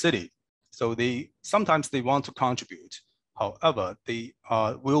in the city. So sometimes they want to contribute. However, they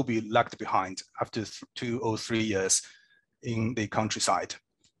will be lagged behind after 2 or 3 years in the countryside.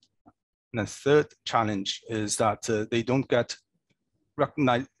 And the third challenge is that they don't get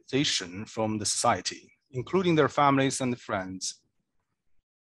recognition from the society, including their families and friends.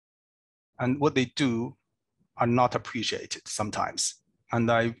 And what they do are not appreciated sometimes.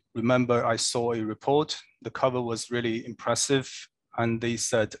 And I remember I saw a report, the cover was really impressive, and they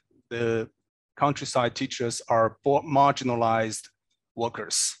said the countryside teachers are marginalized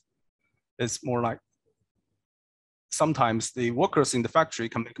workers. It's more like sometimes the workers in the factory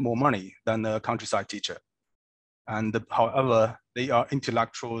can make more money than the countryside teacher. And however, they are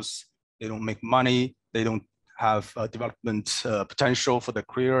intellectuals, they don't make money, they don't have development potential for the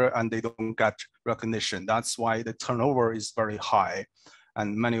career, and they don't get recognition. That's why the turnover is very high.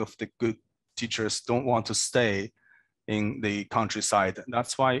 And many of the good teachers don't want to stay in the countryside.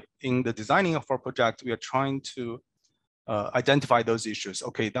 That's why in the designing of our project, we are trying to identify those issues.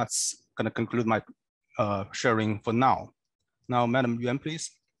 Okay, that's going to conclude my sharing for now. Now, Madam Yuan,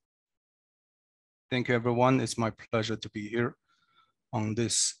 please. Thank you, everyone. It's my pleasure to be here on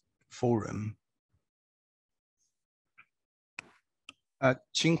this forum. At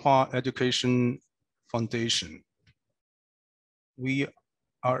Tsinghua Education Foundation, we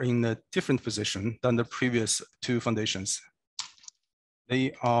are in a different position than the previous two foundations.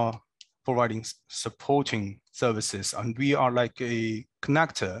 They are providing supporting services, and we are like a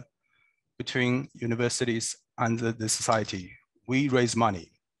connector between universities and the society. We raise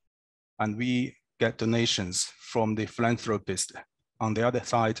money and we get donations from the philanthropists. On the other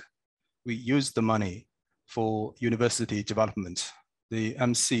side, we use the money for university development. The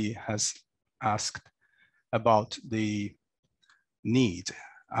MC has asked about the need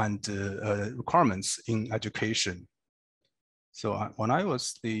and requirements in education. So when I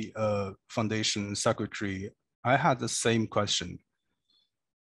was the foundation secretary, I had the same question.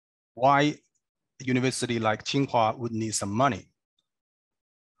 Why a university like Tsinghua would need some money?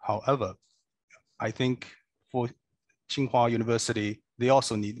 However, I think for Tsinghua University, they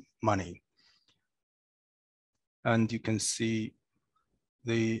also need money. And you can see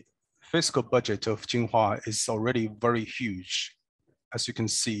the fiscal budget of Tsinghua is already very huge, as you can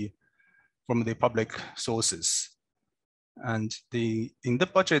see from the public sources. And in the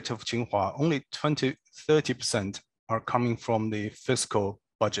budget of Tsinghua, only 30% are coming from the fiscal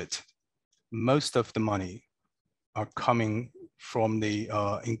budget. Most of the money are coming from the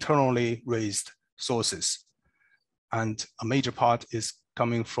internally raised sources. And a major part is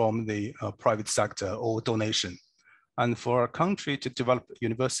coming from the private sector or donation. And for a country to develop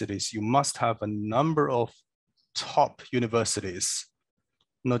universities, you must have a number of top universities,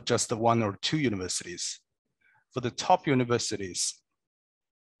 not just the one or two universities. For the top universities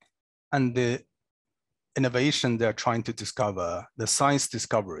and the innovation they're trying to discover, the science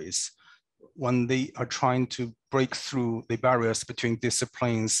discoveries, when they are trying to break through the barriers between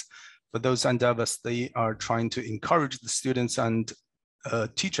disciplines, for those endeavors, they are trying to encourage the students and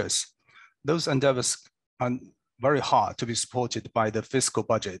teachers. Those endeavors are very hard to be supported by the fiscal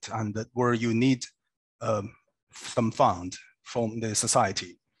budget, and where you need some fund from the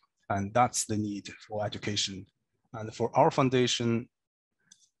society. And that's the need for education. And for our foundation,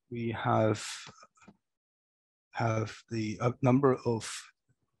 we have the number of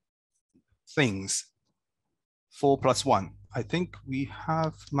things, 4+1. I think we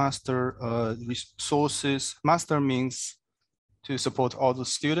have master resources. Master means to support all the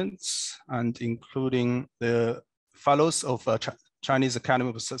students, and including the fellows of Chinese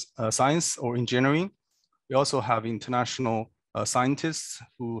Academy of Science or Engineering. We also have international scientists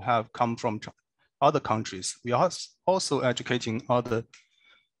who have come from other countries. We are also educating other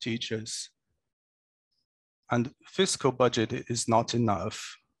teachers. And fiscal budget is not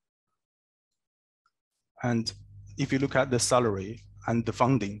enough. And if you look at the salary and the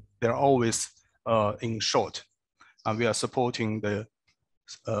funding, they're always in short. And we are supporting the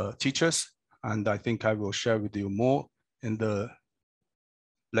teachers. And I think I will share with you more in the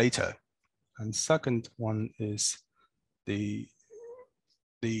later. And second one is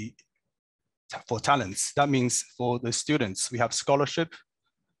for talents. That means for the students, we have scholarship,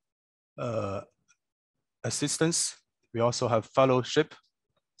 assistance. We also have fellowship,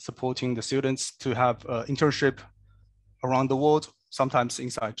 supporting the students to have internship around the world, sometimes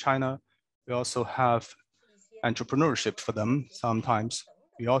inside China. We also have entrepreneurship for them sometimes.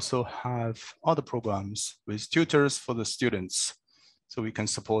 We also have other programs with tutors for the students, so we can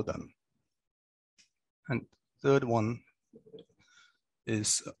support them. And third one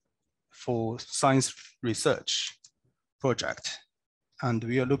is for science research project. And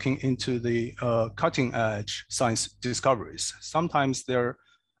we are looking into the cutting edge science discoveries. Sometimes they're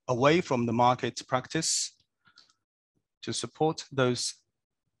away from the market practice. To support those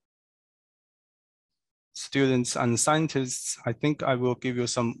students and scientists, I think I will give you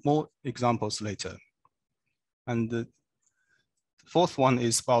some more examples later. And the fourth one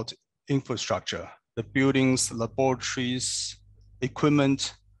is about infrastructure, the buildings, laboratories,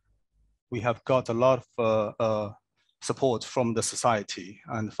 equipment. We have got a lot of support from the society.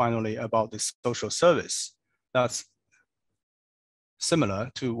 And finally, about the social service. That's similar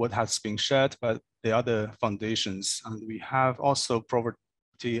to what has been shared by the other foundations. And we have also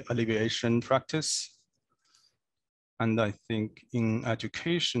poverty alleviation practice. And I think in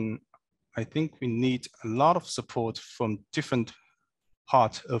education, I think we need a lot of support from different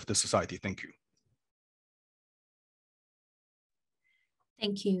parts of the society. Thank you.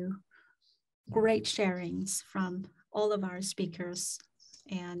 Thank you. Great sharings from all of our speakers.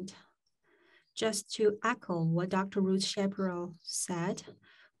 And just to echo what Dr. Ruth Shapiro said,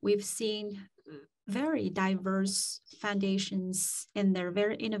 we've seen very diverse foundations in their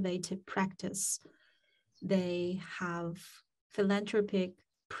very innovative practice. They have philanthropic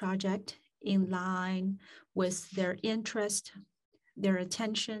project in line with their interest, their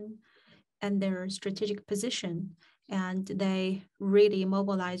attention, and their strategic position. And they really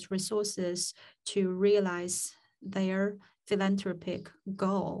mobilize resources to realize their philanthropic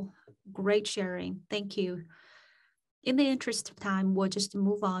goal. Great sharing. Thank you. In the interest of time, we'll just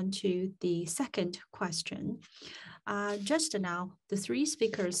move on to the second question. Just now, the three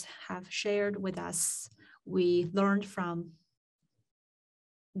speakers have shared with us. We learned from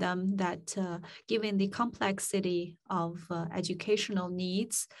them that given the complexity of educational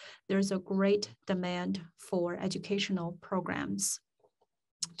needs, there's a great demand for educational programs.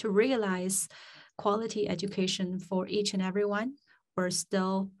 To realize quality education for each and everyone, we're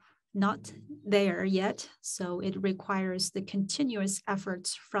still not there yet, so it requires the continuous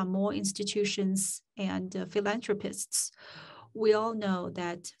efforts from more institutions and philanthropists. We all know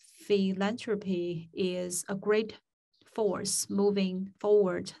that philanthropy is a great force moving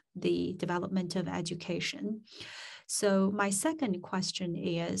forward the development of education. So my second question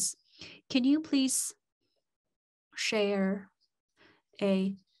is, can you please share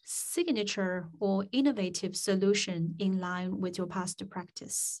a signature or innovative solution in line with your past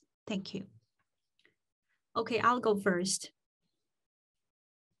practice? Thank you. Okay, I'll go first.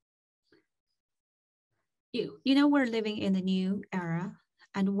 You know, we're living in a new era,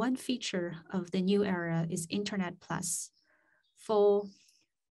 and one feature of the new era is Internet Plus. For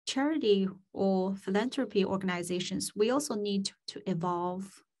charity or philanthropy organizations, we also need to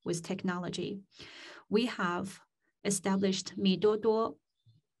evolve with technology. We have established Midodo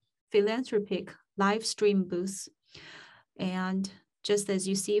philanthropic live stream booths. And just as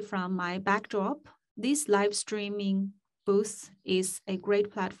you see from my backdrop, this live streaming booth is a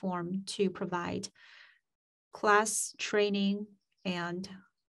great platform to provide class training and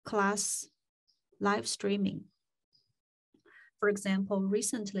class live streaming. For example,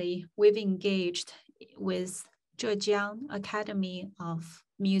 recently we've engaged with Zhejiang Academy of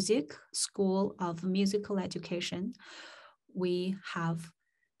Music, School of Musical Education. We have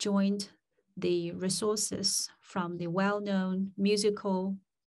joined the resources from the well-known musical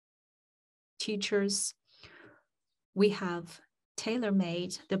teachers. We have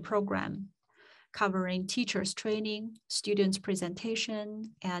tailor-made the program covering teachers training, students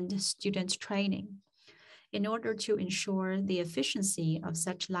presentation, and students training. In order to ensure the efficiency of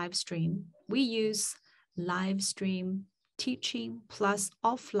such live stream, we use live stream teaching plus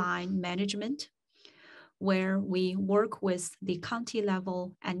offline management, where we work with the county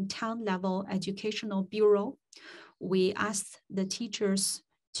level and town level educational bureau. We ask the teachers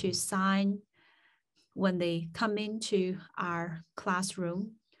to sign when they come into our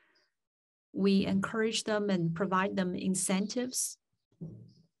classroom. We encourage them and provide them incentives.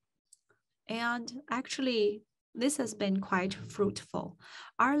 And actually, this has been quite fruitful.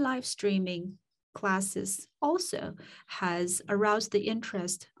 Our live streaming classes also has aroused the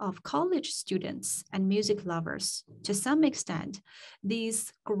interest of college students and music lovers. To some extent,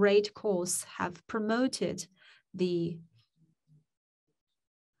 these great courses have promoted the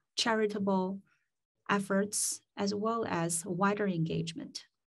charitable efforts as well as wider engagement.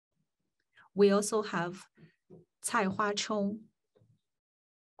 We also have Cai Hua Chong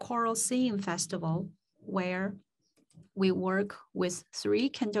Choral Singing Festival, where we work with 3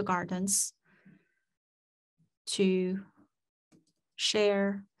 kindergartens to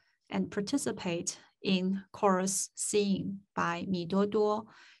share and participate in chorus singing by Midodo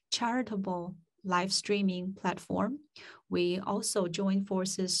charitable live streaming platform. We also join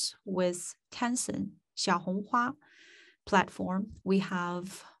forces with Tencent Xiaohonghua platform. We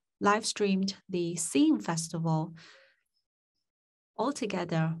have live streamed the Singing Festival.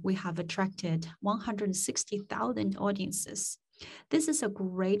 Altogether, we have attracted 160,000 audiences. This is a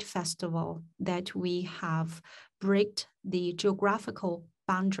great festival that we have break the geographical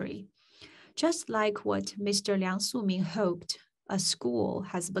boundary. Just like what Mr. Liang Suming hoped, a school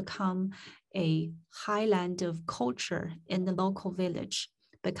has become a highland of culture in the local village,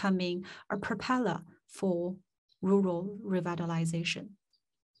 becoming a propeller for rural revitalization.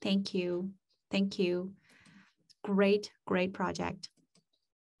 Thank you. Thank you. Great, great project.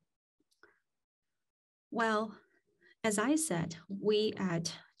 Well, As I said, we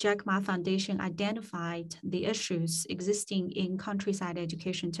at Jack Ma Foundation identified the issues existing in countryside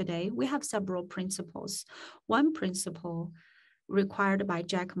education today. We have several principles. One principle required by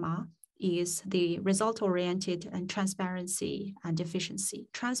Jack Ma is the result-oriented and transparency and efficiency.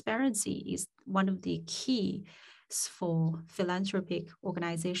 Transparency is one of the keys for philanthropic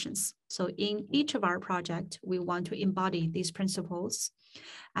organizations. So in each of our projects, we want to embody these principles.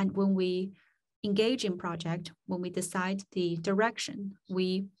 And when we engage in project, when we decide the direction,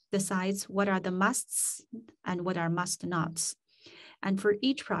 we decide what are the musts and what are must-nots. And for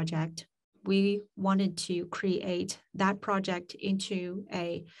each project, we wanted to create that project into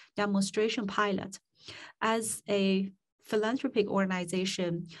a demonstration pilot. As a philanthropic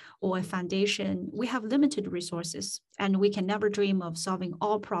organization or a foundation, we have limited resources and we can never dream of solving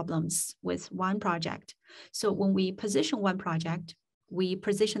all problems with one project. So when we position one project, we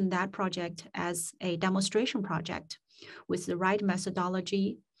position that project as a demonstration project with the right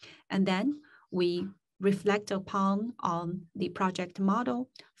methodology. And then we reflect upon the project model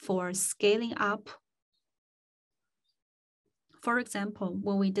for scaling up. For example,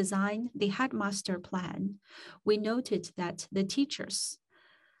 when we designed the headmaster plan, we noted that the teachers,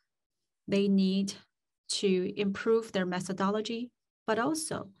 they need to improve their methodology, but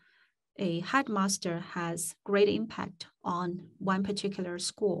also a headmaster has great impact on one particular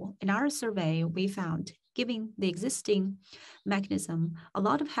school. In our survey, we found, given the existing mechanism, a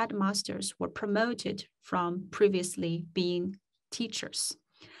lot of headmasters were promoted from previously being teachers.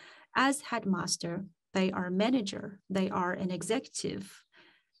 As headmaster, they are a manager, they are an executive,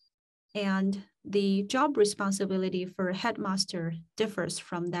 and the job responsibility for a headmaster differs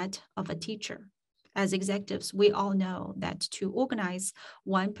from that of a teacher. As executives, we all know that to organize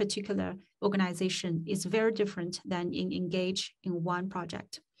one particular organization is very different than engage in one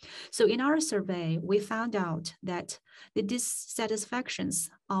project. So in our survey, we found out that the dissatisfactions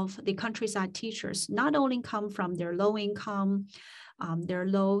of the countryside teachers not only come from their low income, their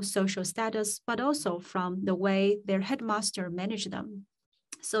low social status, but also from the way their headmaster managed them.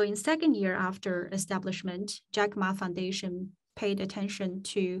 So in second year after establishment, Jack Ma Foundation paid attention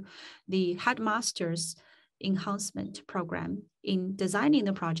to the headmasters enhancement program. In designing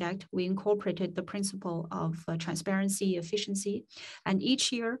the project, we incorporated the principle of transparency, efficiency, and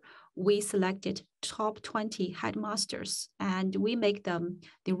each year we selected top 20 headmasters and we make them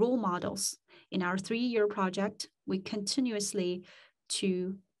the role models. In our 3-year project, we continuously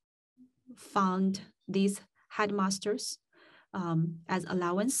to fund these headmasters as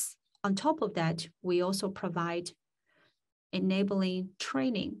allowance. On top of that, we also provide enabling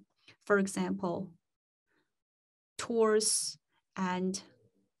training, for example, tours and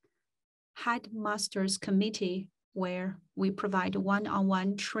headmasters committee where we provide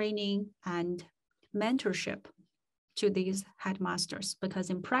one-on-one training and mentorship to these headmasters because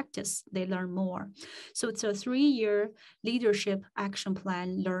in practice, they learn more. So it's a 3-year leadership action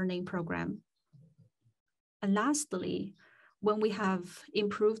plan learning program. And lastly, when we have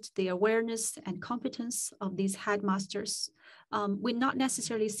improved the awareness and competence of these headmasters, we not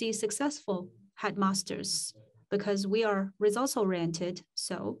necessarily see successful headmasters because we are results-oriented.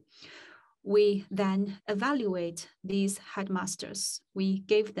 So we then evaluate these headmasters. We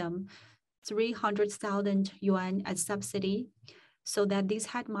gave them 300,000 yuan as subsidy so that these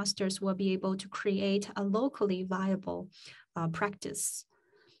headmasters will be able to create a locally viable practice.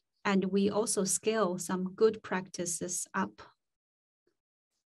 And we also scale some good practices up.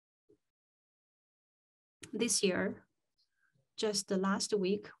 This year, just the last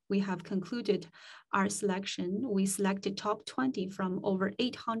week, we have concluded our selection. We selected top 20 from over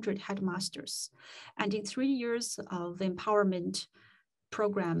 800 headmasters. And in 3 years of empowerment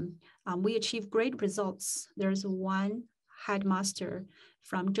program, we achieved great results. There's one headmaster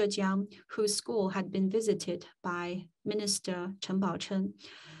from Zhejiang whose school had been visited by Minister Chen Baochen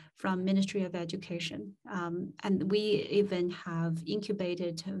from Ministry of Education. And we even have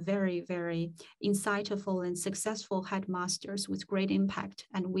incubated very, very insightful and successful headmasters with great impact.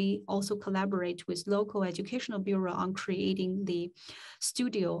 And we also collaborate with local educational bureau on creating the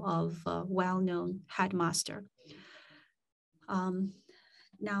studio of well-known headmaster.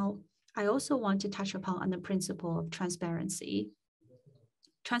 Now, I also want to touch upon the principle of transparency.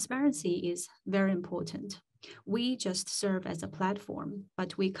 Transparency is very important. We just serve as a platform,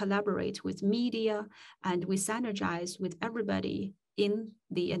 but we collaborate with media and we synergize with everybody in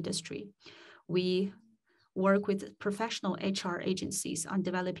the industry. We work with professional HR agencies on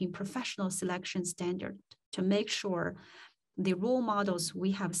developing professional selection standards to make sure the role models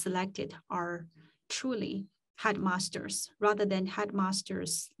we have selected are truly headmasters rather than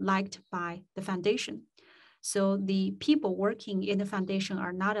headmasters liked by the foundation. So the people working in the foundation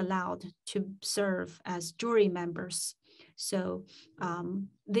are not allowed to serve as jury members. So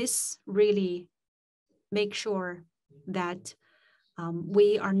this really makes sure that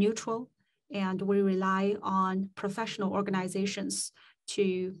we are neutral and we rely on professional organizations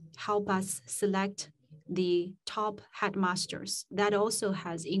to help us select the top headmasters. That also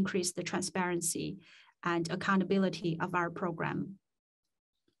has increased the transparency and accountability of our program.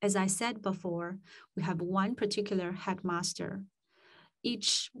 As I said before, we have one particular headmaster.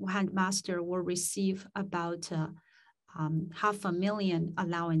 Each headmaster will receive about $500,000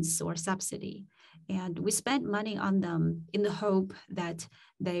 allowance or subsidy. And we spent money on them in the hope that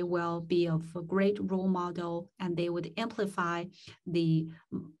they will be of a great role model and they would amplify the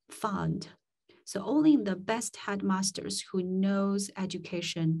fund. So only the best headmasters who knows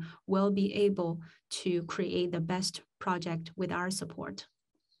education will be able to create the best project with our support.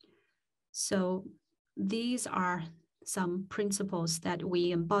 So these are some principles that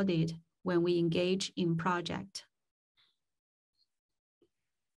we embodied when we engage in project.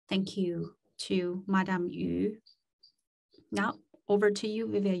 Thank you to Madame Yu. Now over to you,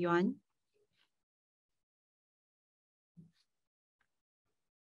 Vivian Yuan.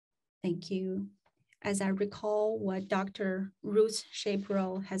 Thank you. As I recall what Dr. Ruth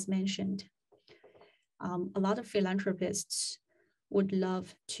Shapiro has mentioned, a lot of philanthropists would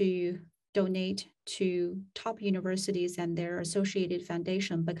love to donate to top universities and their associated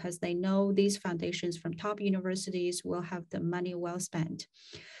foundation because they know these foundations from top universities will have the money well spent.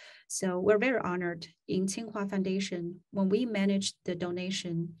 So we're very honored in Tsinghua Foundation. When we manage the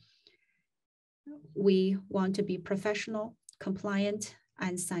donation, we want to be professional, compliant,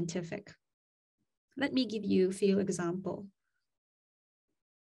 and scientific. Let me give you a few examples.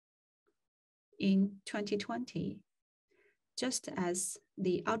 In 2020, just as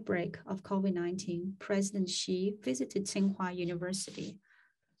the outbreak of COVID-19, President Xi visited Tsinghua University.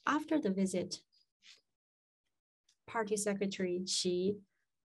 After the visit, Party Secretary Xi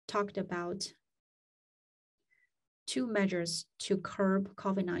talked about two measures to curb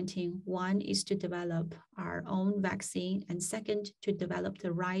COVID-19. One is to develop our own vaccine, and second, to develop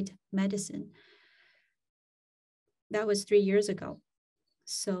the right medicine. That was 3 years ago.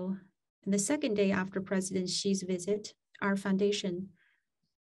 So the second day after President Xi's visit, our foundation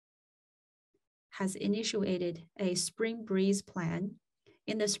has initiated a Spring Breeze plan.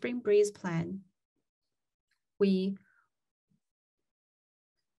 In the Spring Breeze plan, we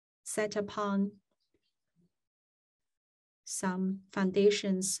set upon some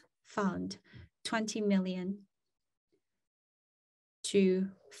foundations fund 20 million to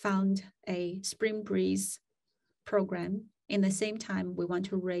fund a Spring Breeze program. In the same time, we want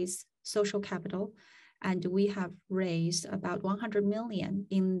to raise social capital, and we have raised about 100 million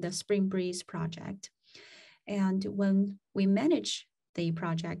in the Spring Breeze project. And when we manage the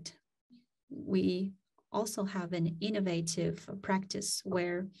project, we also have an innovative practice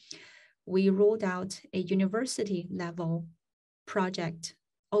where we rolled out a university level project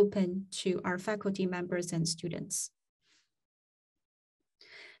open to our faculty members and students.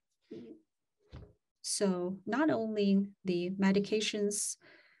 So not only the medications,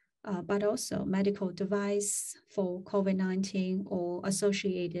 but also medical device for COVID-19 or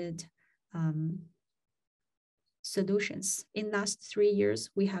associated solutions. In last 3 years,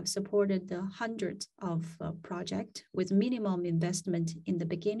 we have supported the hundreds of projects with minimum investment in the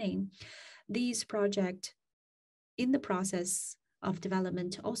beginning. These projects in the process of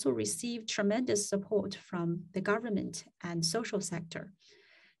development also received tremendous support from the government and social sector.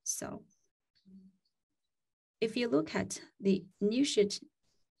 So if you look at the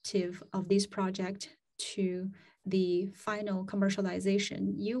initiative of this project to the final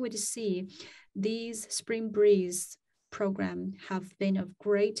commercialization, you would see these Spring Breeze program have been of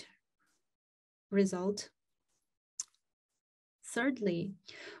great result. Thirdly,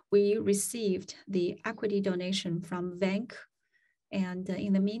 we received the equity donation from Vank, and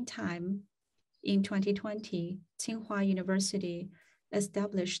in the meantime, in 2020, Tsinghua University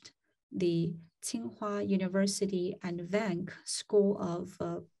established the Tsinghua University and Vank School of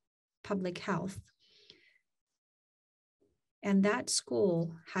Public Health. And that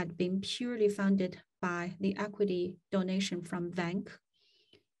school had been purely funded by the equity donation from Vank.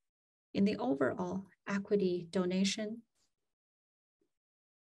 In the overall equity donation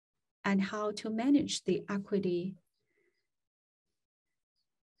and how to manage the equity,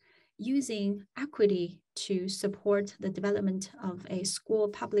 using equity to support the development of a school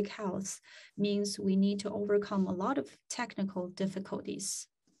public health means we need to overcome a lot of technical difficulties.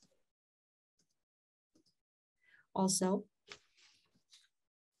 Also,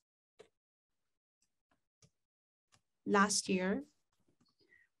 last year,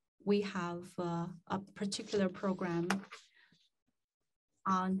 we have a particular program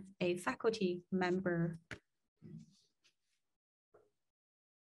on a faculty member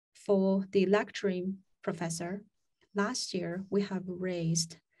for the lecturing professor. Last year, we have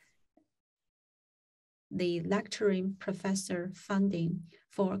raised the lecturing professor funding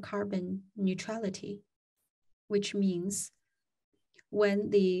for carbon neutrality, which means when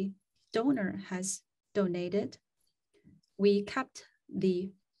the donor has donated, we kept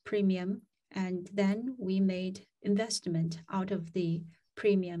the premium and then we made investment out of the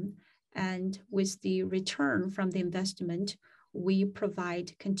premium. And with the return from the investment, we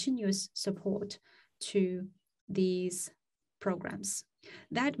provide continuous support to these programs.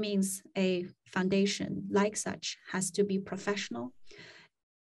 That means a foundation like such has to be professional,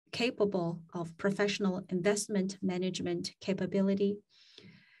 capable of professional investment management capability.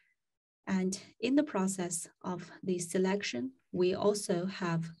 And in the process of the selection, we also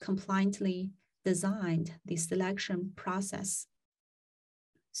have compliantly designed the selection process.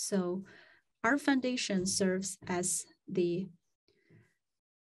 So our foundation serves as the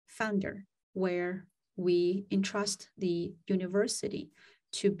founder, where we entrust the university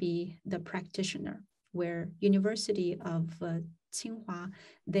to be the practitioner, where University of Tsinghua,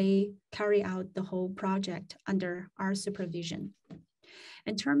 they carry out the whole project under our supervision.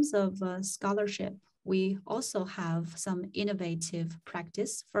 In terms of scholarship, we also have some innovative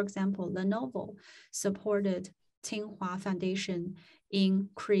practice. For example, Lenovo supported Tsinghua Foundation in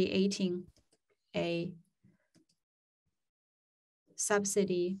creating a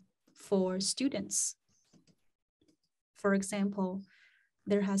subsidy for students. For example,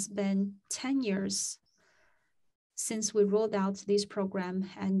 there has been 10 years since we rolled out this program,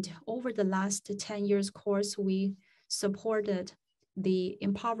 and over the last 10 years course, we supported the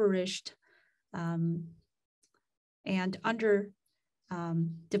impoverished and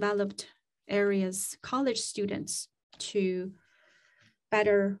underdeveloped areas college students to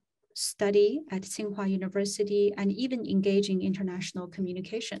better study at Tsinghua University and even engage in international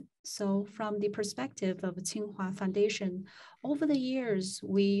communication. So from the perspective of Tsinghua Foundation, over the years,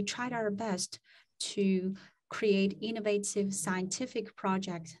 we tried our best to create innovative scientific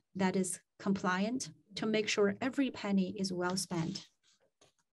project that is compliant to make sure every penny is well spent.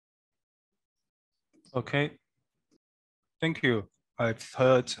 Okay, thank you. I've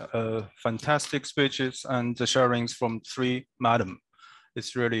heard fantastic speeches and the sharings from three madam.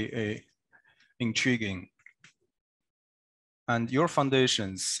 It's really intriguing. And your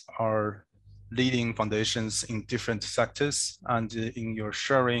foundations are leading foundations in different sectors, and in your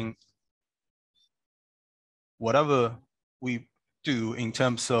sharing, whatever we do in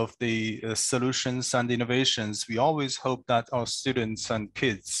terms of the solutions and innovations, we always hope that our students and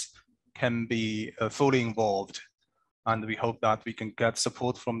kids can be fully involved. And we hope that we can get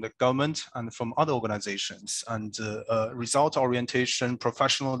support from the government and from other organizations. And result orientation,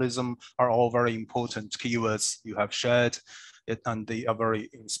 professionalism are all very important keywords you have shared, and they are very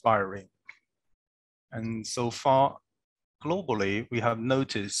inspiring. And so far, globally, we have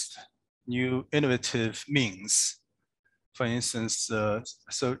noticed new innovative means. For instance,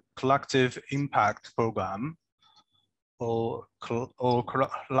 so collective impact program or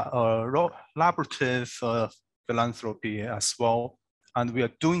collaborative philanthropy as well. And we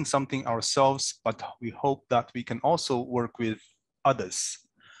are doing something ourselves, but we hope that we can also work with others.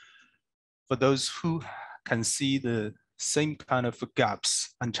 For those who can see the same kind of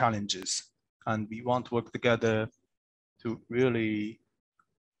gaps and challenges, and we want to work together to really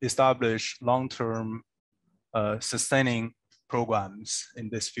establish long-term sustaining programs in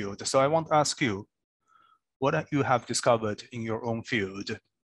this field. So I want to ask you, what you have discovered in your own field?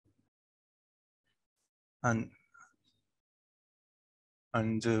 And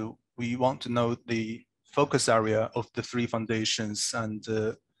we want to know the focus area of the three foundations. And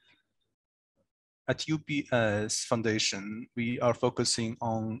at UBS Foundation, we are focusing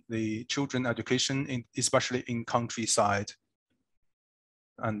on the children education, especially in countryside.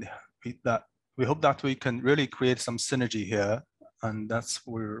 And we hope that we can really create some synergy here. And that's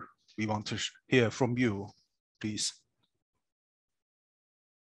where we want to hear from you, please.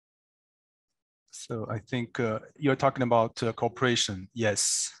 So I think you're talking about cooperation.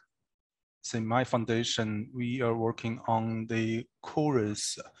 Yes. So in my foundation, we are working on the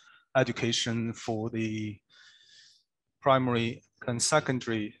chorus education for the primary and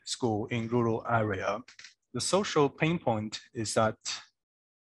secondary school in rural area. The social pain point is that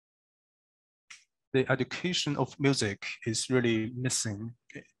the education of music is really missing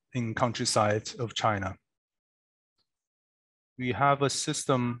in countryside of China. We have a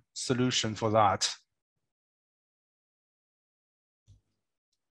system solution for that.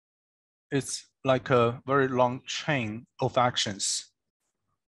 it's like a very long chain of actions.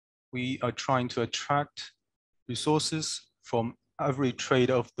 We are trying to attract resources from every trade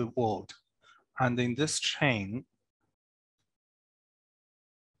of the world. And in this chain,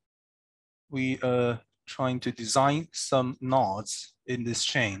 we are trying to design some nodes in this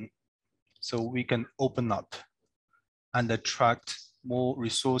chain so we can open up and attract more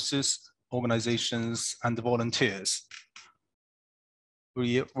resources, organizations, and volunteers,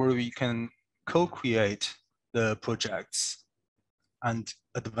 where we can co-create the projects and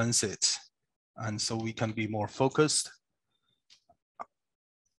advance it. And so we can be more focused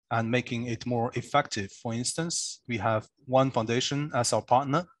and making it more effective. For instance, we have one foundation as our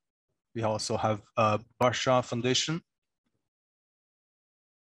partner. We also have a Barsha Foundation.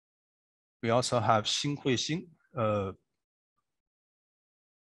 We also have Xinhui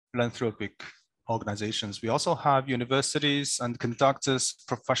philanthropic organizations. We also have universities and conductors,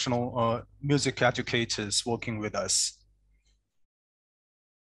 professional music educators working with us.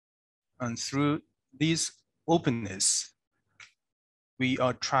 And through these openness, we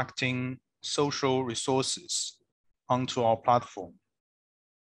are attracting social resources onto our platform.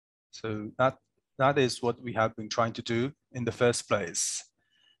 So that is what we have been trying to do in the first place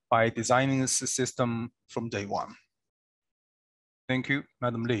by designing this system from day one. Thank you,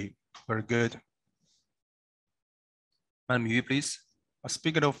 Madam Lee. Very good. Madam Yu, please.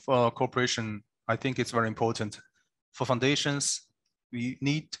 Speaking of cooperation, I think it's very important. For foundations, we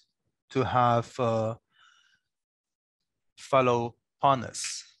need to have fellow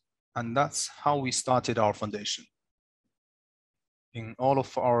partners. And that's how we started our foundation. In all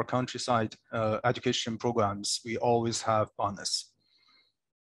of our countryside education programs, we always have partners.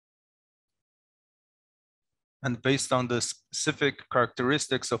 And based on the specific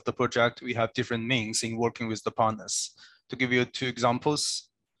characteristics of the project, we have different means in working with the partners. To give you 2 examples,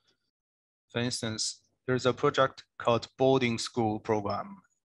 for instance, there's a project called Boarding School Program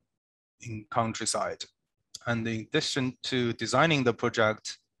in countryside. And in addition to designing the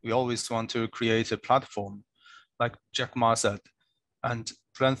project, we always want to create a platform, like Jack Ma said, and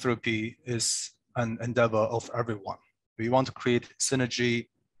philanthropy is an endeavor of everyone. We want to create synergy,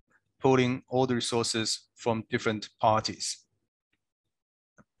 pulling all the resources from different parties.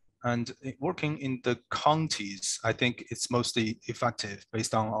 And working in the counties, I think it's mostly effective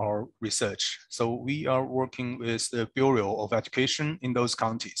based on our research. So we are working with the Bureau of Education in those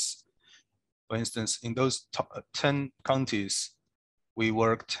counties. For instance, in those 10 counties we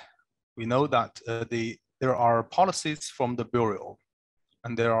worked, we know that there are policies from the Bureau,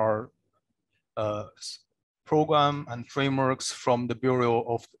 and there are program and frameworks from the Bureau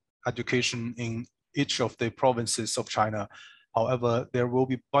of Education in each of the provinces of China. However, there will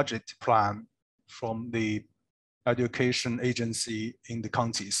be budget plan from the education agency in the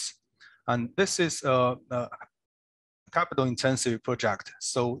counties. And this is a capital intensive project.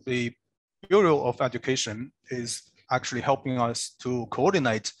 So the Bureau of Education is actually helping us to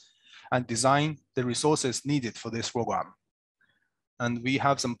coordinate and design the resources needed for this program. And we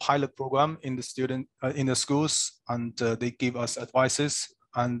have some pilot program in the schools, and they give us advices,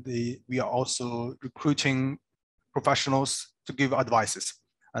 and we are also recruiting professionals to give advices.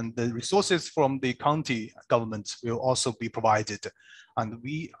 And the resources from the county government will also be provided. And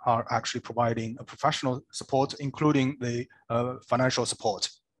we are actually providing a professional support, including the financial support.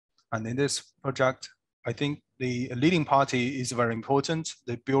 And in this project, I think the leading party is very important.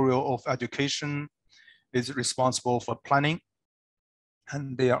 The Bureau of Education is responsible for planning,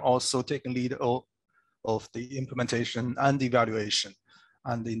 and they are also taking lead of the implementation and evaluation.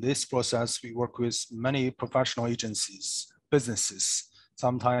 And in this process, we work with many professional agencies, businesses.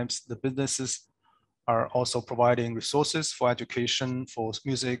 Sometimes the businesses are also providing resources for education, for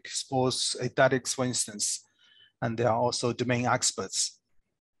music, sports, aesthetics, for instance. And they are also domain experts.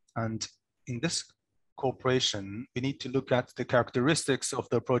 And in this cooperation, we need to look at the characteristics of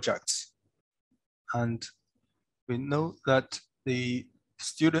the projects. And we know that the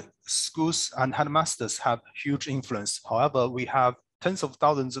schools and headmasters have huge influence. However, we have tens of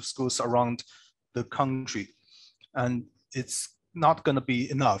thousands of schools around the country, and it's not going to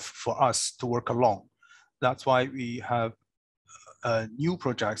be enough for us to work alone. That's why we have new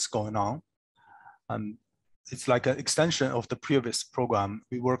projects going on. It's like an extension of the previous program.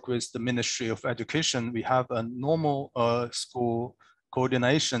 We work with the Ministry of Education. We have a normal school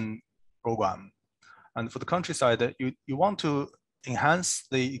coordination program. And for the countryside, you want to enhance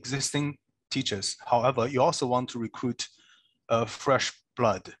the existing teachers. However, you also want to recruit fresh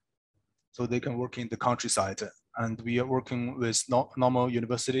blood so they can work in the countryside. And we are working with normal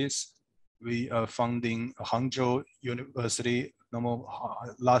universities. We are funding Hangzhou University, normal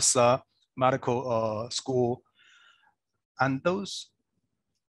Lhasa, medical school. And those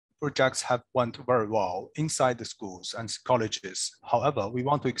projects have went very well inside the schools and colleges. However, we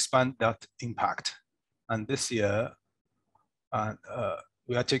want to expand that impact. And this year,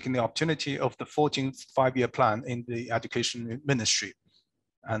 we are taking the opportunity of the 14th five-year plan in the education ministry.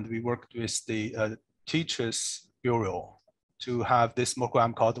 And we worked with the Teachers Bureau to have this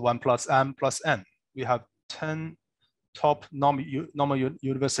program called 1+M+N. We have 10 top normal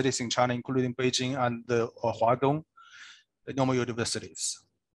universities in China, including Beijing and Huadong, the normal universities.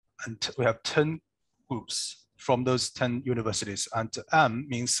 And we have 10 groups from those 10 universities. And M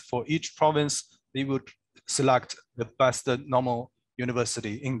means for each province, they would select the best normal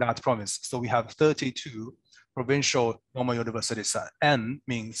university in that province. So we have 32 provincial normal universities. N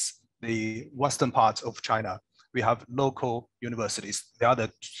means the western part of China. We have local universities, the other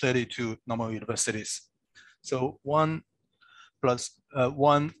 32 normal universities. So one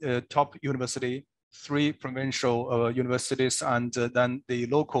top university, 3 provincial universities, and then the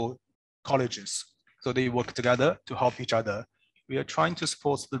local colleges. So they work together to help each other. We are trying to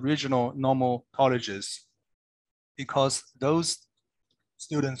support the regional normal colleges because those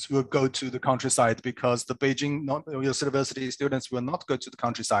students will go to the countryside, because the Beijing university students will not go to the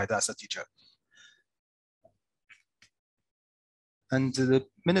countryside as a teacher. And the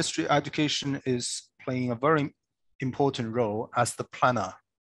Ministry of Education is playing a very important role as the planner.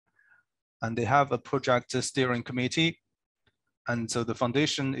 And they have a project steering committee. And so the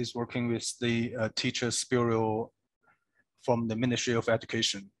foundation is working with the Teachers Bureau from the Ministry of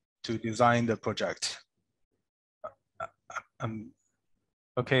Education to design the project.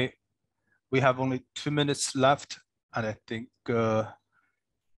 Okay, we have only 2 minutes left. And I think,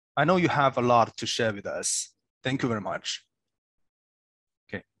 I know you have a lot to share with us. Thank you very much.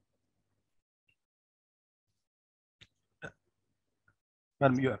 Okay.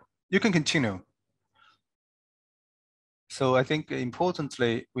 Madam, you can continue. So I think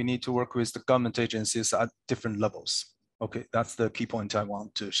importantly, we need to work with the government agencies at different levels. Okay, that's the key point I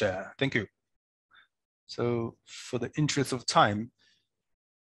want to share. Thank you. So for the interest of time,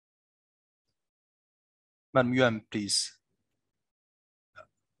 Madam Yuan, please.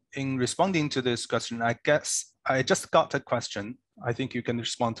 In responding to this question, I guess I just got a question. I think you can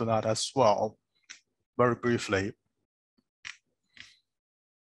respond to that as well, very briefly.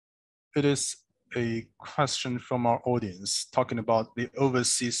 It is a question from our audience talking about the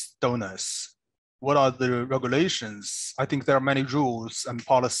overseas donors. What are the regulations? I think there are many rules and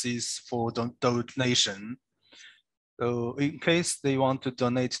policies for donation. So in case they want to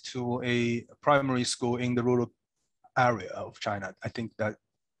donate to a primary school in the rural area of China, I think that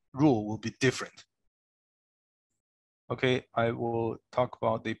rule will be different. Okay, I will talk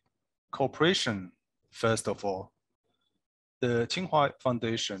about the cooperation first of all. The Tsinghua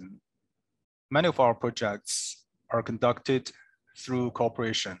Foundation, many of our projects are conducted through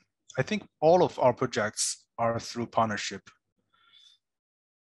cooperation. I think all of our projects are through partnership.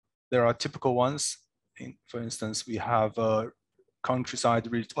 There are typical ones. For instance, we have a countryside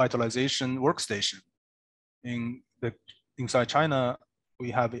revitalization workstation. Inside China,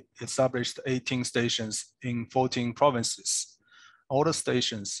 we have established 18 stations in 14 provinces. All the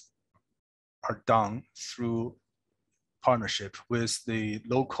stations are done through partnership with the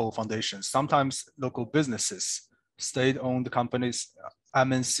local foundations, sometimes local businesses, state-owned companies,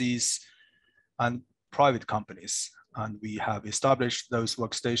 MNCs, and private companies. And we have established those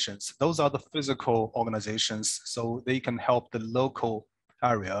workstations. Those are the physical organizations, so they can help the local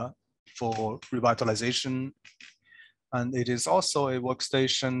area for revitalization. And it is also a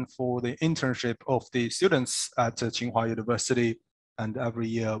workstation for the internship of the students at Tsinghua University. And every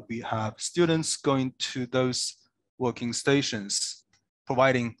year we have students going to those working stations,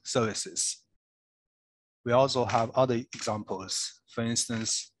 providing services. We also have other examples. For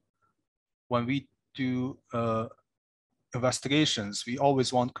instance, when we do investigations, we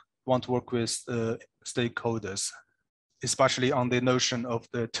always want to work with stakeholders, especially on the notion of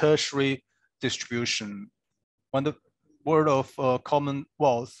the tertiary distribution. When the word of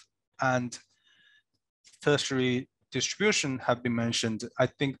commonwealth and tertiary distribution have been mentioned, I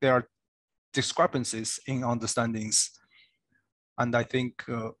think there are discrepancies in understandings. And I think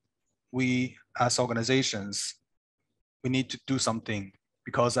we as organizations, we need to do something,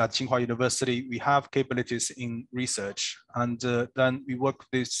 because at Tsinghua University, we have capabilities in research, and then we work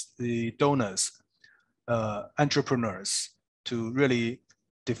with the donors, entrepreneurs, to really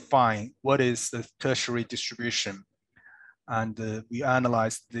define what is the tertiary distribution. And we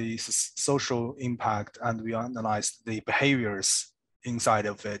analyze the social impact, and we analyze the behaviors inside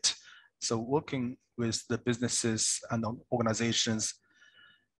of it. So working with the businesses and organizations,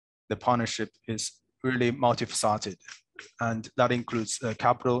 the partnership is really multifaceted, and that includes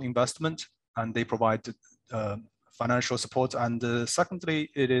capital investment, and they provide financial support. And secondly,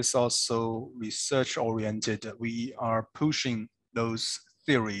 it is also research oriented. We are pushing those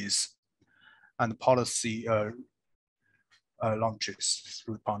theories and policy launches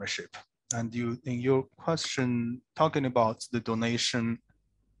through partnership. And in your question, talking about the donation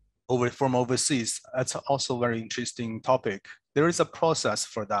from overseas, that's also a very interesting topic. There is a process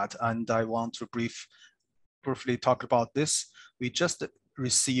for that, and I want to briefly talk about this. We just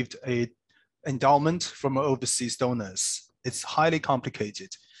received an endowment from overseas donors. It's highly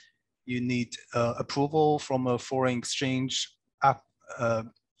complicated. You need approval from a foreign exchange.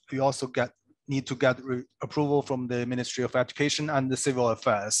 You also need to get approval from the Ministry of Education and the Civil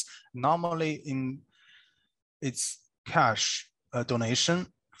Affairs. Normally, it's cash donation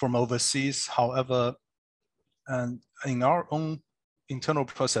from overseas. However, and in our own internal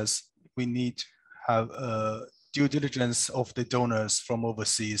process, we need to have due diligence of the donors from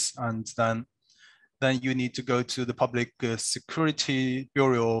overseas, and then you need to go to the Public Security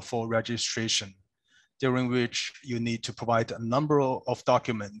Bureau for registration, during which you need to provide a number of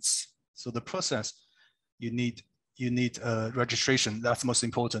documents. So the process, you need registration. That's most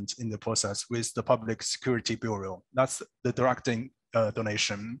important in the process with the Public Security Bureau. That's the directing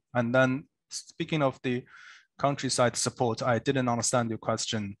donation. And then speaking of the countryside support, I didn't understand your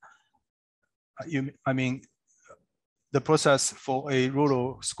question. I mean, the process for a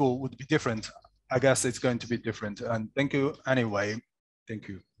rural school would be different. I guess it's going to be different. And thank you anyway. Thank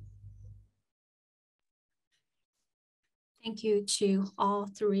you. Thank you to all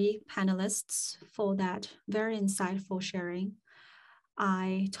three panelists for that very insightful sharing.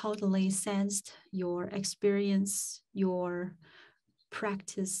 I totally sensed your experience, your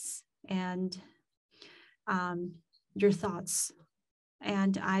practice, and your thoughts.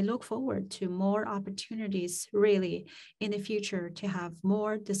 And I look forward to more opportunities really in the future to have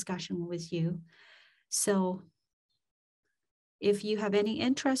more discussion with you. So if you have any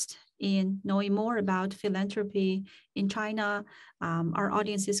interest in knowing more about philanthropy in China, our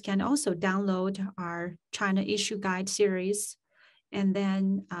audiences can also download our China Issue Guide series and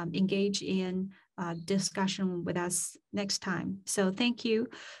then engage in discussion with us next time. So thank you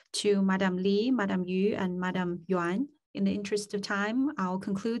to Madam Li, Madam Yu, and Madam Yuan. In the interest of time, I'll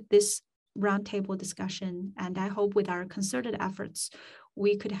conclude this roundtable discussion, and I hope with our concerted efforts,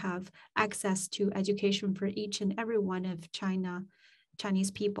 we could have access to education for each and every one of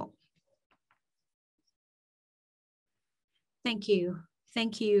Chinese people. Thank you.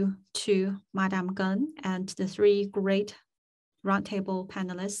 Thank you to Madame Geng and the three great roundtable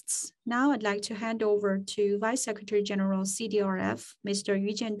panelists. Now I'd like to hand over to Vice Secretary General CDRF, Mr.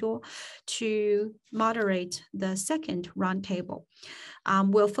 Yu Jianduo, to moderate the second roundtable.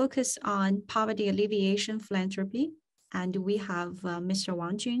 We'll focus on poverty alleviation philanthropy. And we have Mr.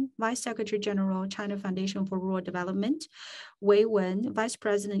 Wang Jun, Vice Secretary General, China Foundation for Rural Development, Wei Wen, Vice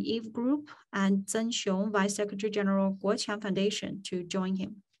President, Eve Group, and Zheng Xiong, Vice Secretary General, Guoqiang Foundation, to join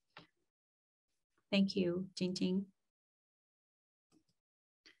him. Thank you, Jingjing.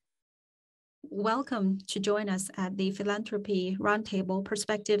 Welcome to join us at the Philanthropy Roundtable,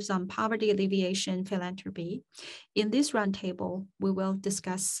 Perspectives on Poverty Alleviation Philanthropy. In this roundtable, we will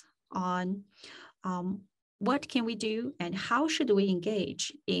discuss on what can we do and how should we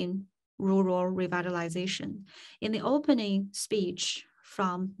engage in rural revitalization. In the opening speech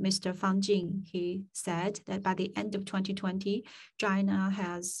from Mr. Fang Jing, he said that by the end of 2020, China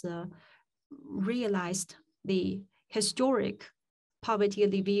has realized the historic poverty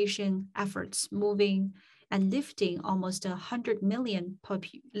alleviation efforts, moving and lifting almost 100 million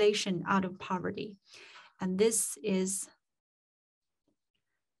population out of poverty. And this is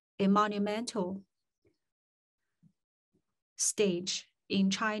a monumental stage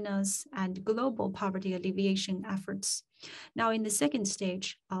in China's and global poverty alleviation efforts. Now, in the second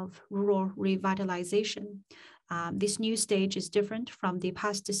stage of rural revitalization, this new stage is different from the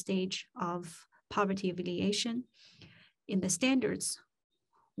past stage of poverty alleviation. In the standards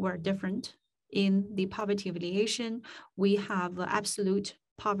were different. In the poverty alleviation, we have absolute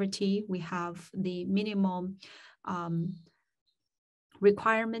poverty, we have the minimum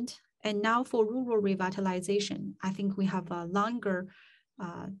requirement. And now for rural revitalization, I think we have a longer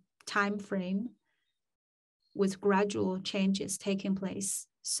time frame with gradual changes taking place.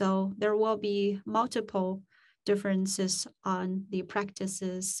 So there will be multiple differences on the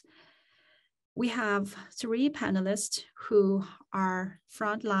practices. We have three panelists who are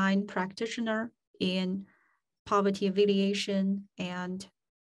frontline practitioners in poverty alleviation and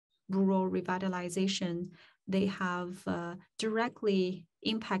rural revitalization they have directly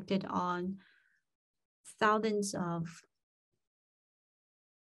impacted on thousands of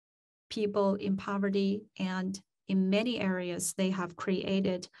people in poverty, and in many areas, they have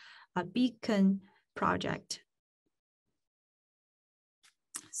created a beacon project.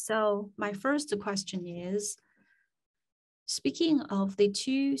 So my first question is, speaking of the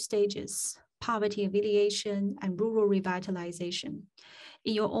two stages, poverty alleviation and rural revitalization,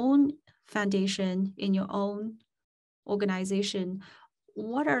 in your own foundation, in your own organization,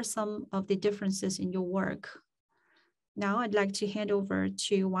 what are some of the differences in your work? Now I'd like to hand over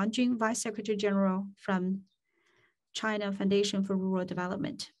to Wang Jun, Vice Secretary General from China Foundation for Rural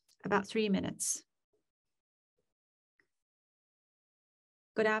Development. About 3 minutes.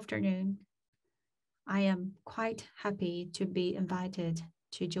 Good afternoon. I am quite happy to be invited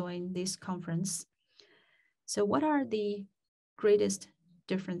to join this conference. So what are the greatest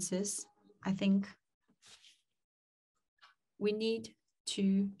differences? I think we need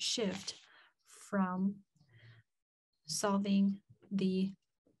to shift from solving the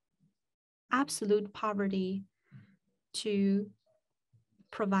absolute poverty to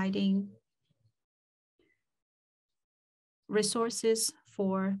providing resources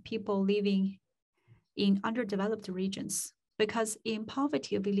for people living in underdeveloped regions. Because in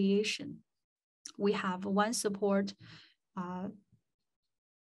poverty alleviation, we have one support.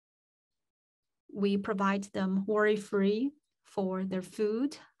 We provide them worry-free for their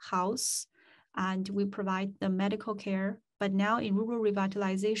food, house, and we provide them medical care. But now in rural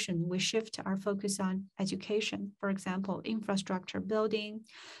revitalization, we shift our focus on education. For example, infrastructure building,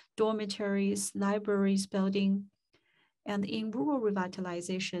 dormitories, libraries building. And in rural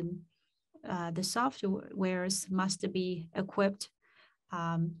revitalization, the softwares must be equipped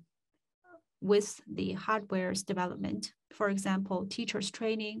with the hardware's development. For example, teachers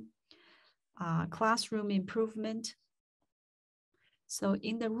training, classroom improvement. So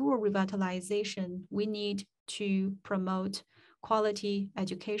in the rural revitalization, we need to promote quality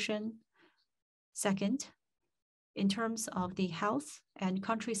education. Second, in terms of the health and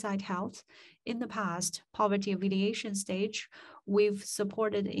countryside health, in the past poverty alleviation stage, we've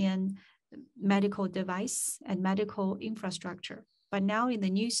supported in medical device and medical infrastructure. But now in the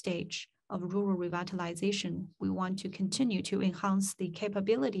new stage of rural revitalization, we want to continue to enhance the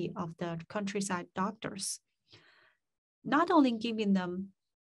capability of the countryside doctors, not only giving them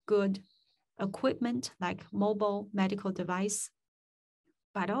good equipment like mobile medical device,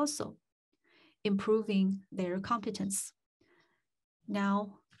 but also improving their competence.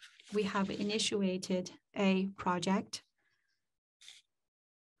 Now we have initiated a project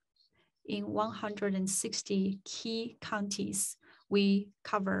in 160 key counties. We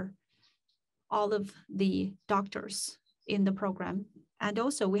cover all of the doctors in the program. And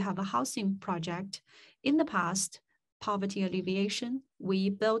also we have a housing project. In the past, poverty alleviation, we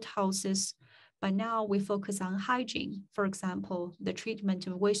built houses, but now we focus on hygiene. For example, the treatment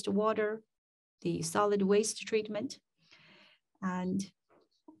of wastewater, the solid waste treatment. And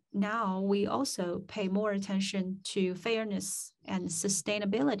now we also pay more attention to fairness and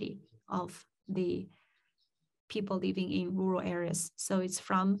sustainability of the people living in rural areas. So it's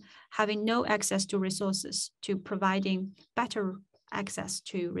from having no access to resources to providing better access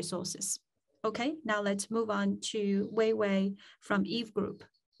to resources. Okay, now let's move on to Wei Wei from Eve Group.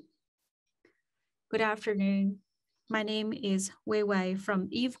 Good afternoon. My name is Wei Wei from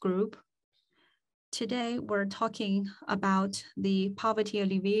Eve Group. Today, we're talking about the poverty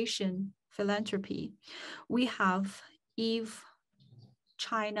alleviation philanthropy. We have Eve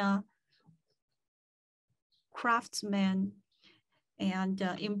China craftsman and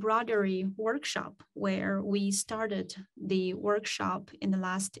embroidery workshop, where we started the workshop in the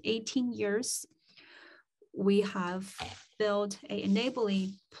last 18 years. We have built an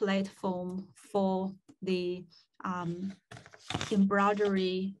enabling platform for the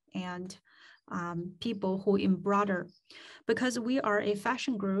embroidery and people who embroider, because we are a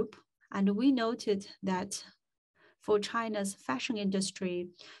fashion group, and we noted that for China's fashion industry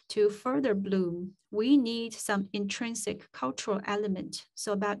to further bloom, we need some intrinsic cultural element.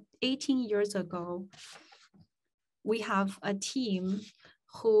 So about 18 years ago, we have a team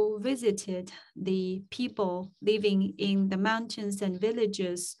who visited the people living in the mountains and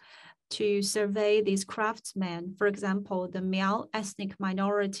villages to survey these craftsmen. For example, the Miao ethnic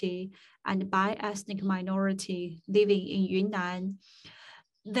minority and Bai ethnic minority living in Yunnan,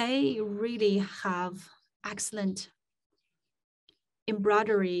 they really have excellent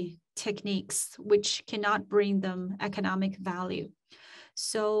embroidery techniques, which cannot bring them economic value.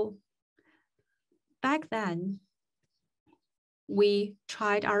 So back then, we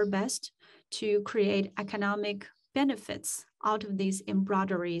tried our best to create economic benefits out of these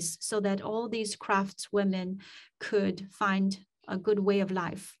embroideries so that all these craftswomen could find a good way of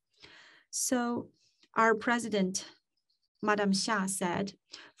life. So our president, Madam Xia, said,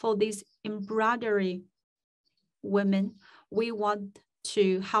 for these embroidery women, we want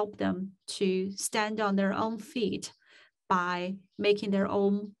to help them to stand on their own feet by making their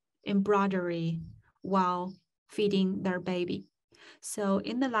own embroidery while feeding their baby. So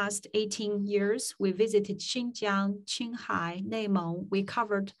in the last 18 years, we visited Xinjiang, Qinghai, Neimeng. We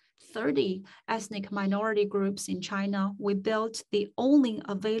covered 30 ethnic minority groups in China. We built the only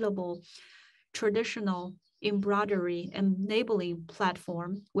available traditional embroidery enabling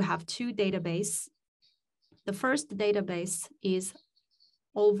platform. We have two databases. The first database is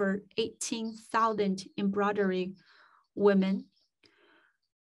over 18,000 embroidery women.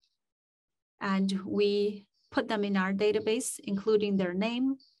 And we put them in our database, including their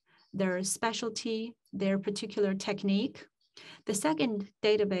name, their specialty, their particular technique. The second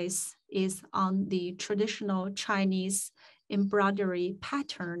database is on the traditional Chinese embroidery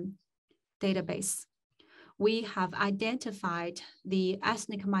pattern database. We have identified the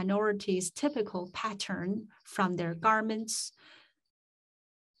ethnic minorities' typical pattern from their garments.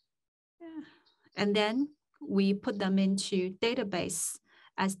 And then we put them into database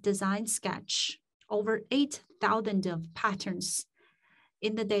as design sketch. Over 8,000 of patterns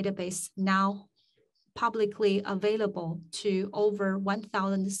in the database now publicly available to over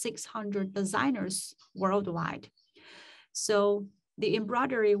 1,600 designers worldwide. So the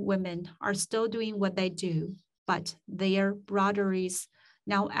embroidery women are still doing what they do, but their broderies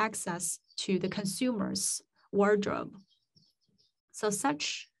now access to the consumer's wardrobe. So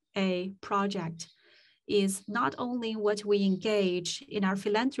such a project is not only what we engage in our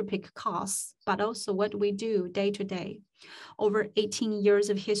philanthropic cause, but also what we do day to day. Over 18 years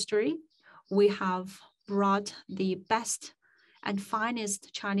of history, we have brought the best and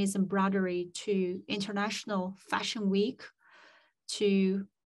finest Chinese embroidery to International Fashion Week to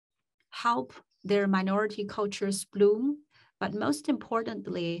help their minority cultures bloom, but most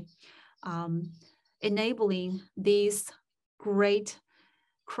importantly, enabling these great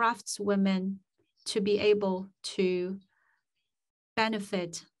craftswomen to be able to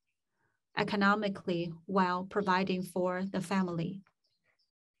benefit economically while providing for the family.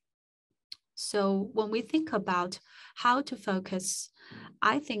 So when we think about how to focus,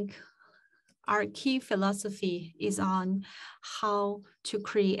 I think our key philosophy is on how to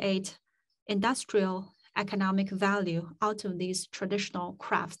create industrial economic value out of these traditional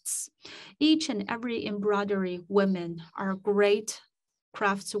crafts. Each and every embroidery women are great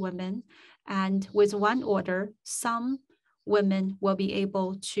craftswomen, and with one order, some women will be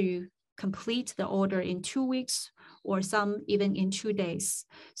able to complete the order in 2 weeks, or some even in 2 days.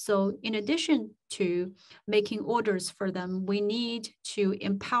 So in addition to making orders for them, we need to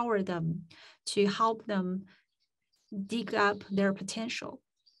empower them, to help them dig up their potential.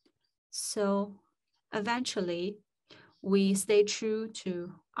 So eventually, we stay true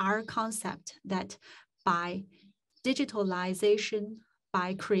to our concept that by digitalization,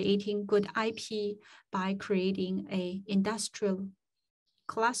 by creating good IP, by creating an industrial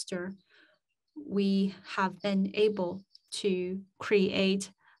cluster, we have been able to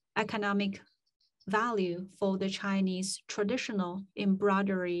create economic value for the Chinese traditional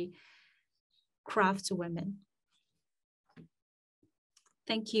embroidery craftswomen.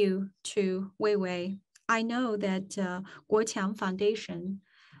 Thank you to Wei Wei. I know that Guoqiang Foundation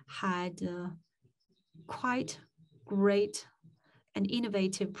had quite great and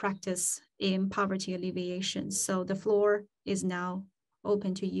innovative practice in poverty alleviation. So the floor is now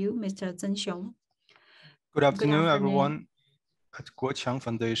open to you, Mr. Zeng Xiong. Good afternoon, everyone. At Guoqiang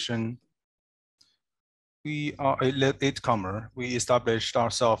Foundation, we are a latecomer. We established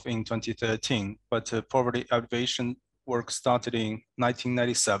ourselves in 2013, but poverty alleviation work started in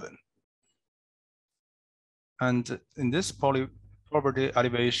 1997. And in this poverty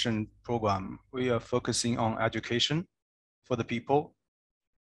alleviation program, we are focusing on education for the people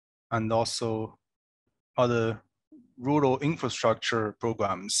and also other rural infrastructure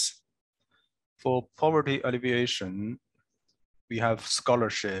programs. For poverty alleviation, we have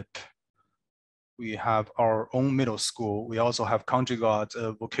scholarship. We have our own middle school. We also have country guard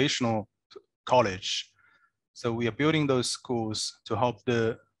vocational college. So we are building those schools to help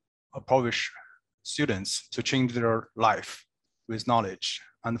the impoverished students to change their life with knowledge.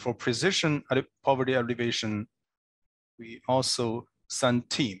 And for precision poverty alleviation, we also send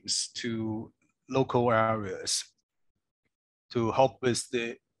teams to local areas to help with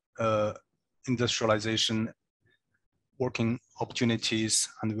the industrialization working opportunities,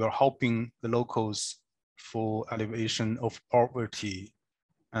 and we are helping the locals for alleviation of poverty.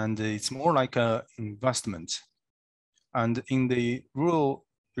 And it's more like an investment. And in the rural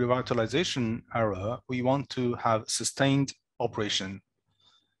revitalization era, we want to have sustained operation.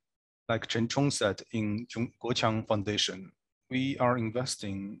 Like Chen Chong said in Guoqiang Foundation, we are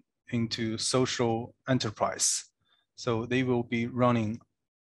investing into social enterprise. So they will be running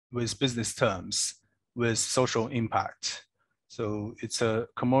with business terms, with social impact. So it's a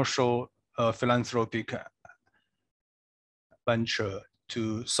commercial philanthropic venture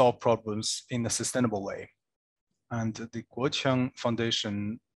to solve problems in a sustainable way. And the Guoqiang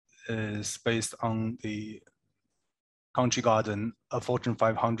Foundation is based on the Country Garden, a Fortune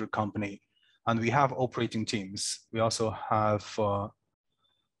 500 company, and we have operating teams. We also have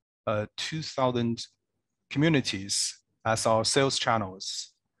 2,000 communities as our sales channels.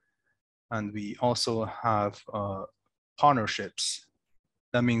 And we also have partnerships.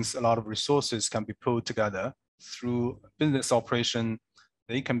 That means a lot of resources can be pulled together through business operation.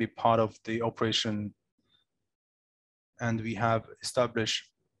 They can be part of the operation. And we have established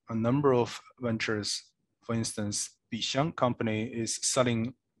a number of ventures. For instance, Bixiang company is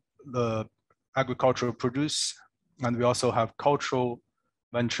selling the agricultural produce, and we also have cultural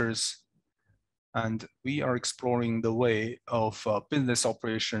ventures. And we are exploring the way of business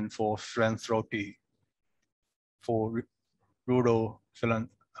operation for philanthropy, for rural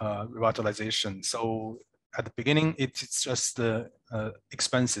revitalization. So at the beginning, it's just the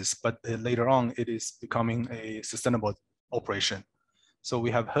expenses, but later on, it is becoming a sustainable operation. So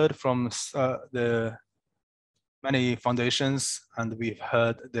we have heard from the many foundations, and we've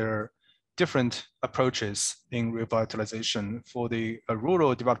heard their different approaches in revitalization. For the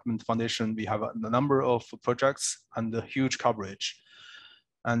Rural Development Foundation, we have a number of projects and a huge coverage.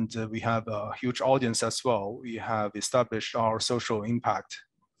 And we have a huge audience as well. We have established our social impact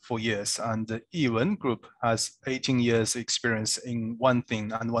for years, and the Yiwen Group has 18 years experience in one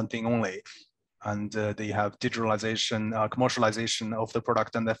thing and one thing only. And they have digitalization, commercialization of the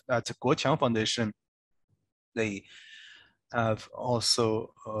product. And at Guoqiang Foundation, they have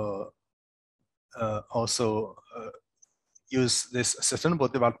also use this sustainable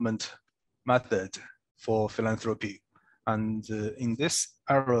development method for philanthropy. And in this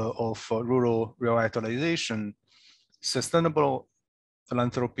era of rural revitalization, sustainable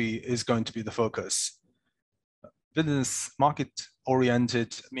philanthropy is going to be the focus. Business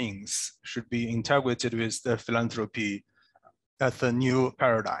market-oriented means should be integrated with the philanthropy as a new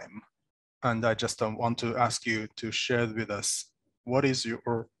paradigm. And I just want to ask you to share with us, what is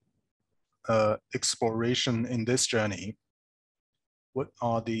your exploration in this journey? What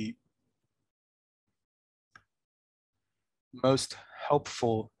are the most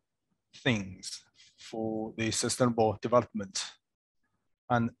helpful things for the sustainable development?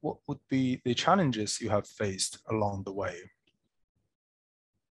 And what would be the challenges you have faced along the way?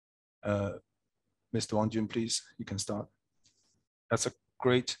 Mr. Wang Jun, please, you can start. That's a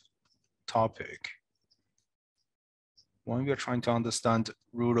great topic. When we are trying to understand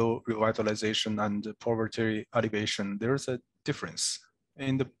rural revitalization and poverty alleviation, there's a difference.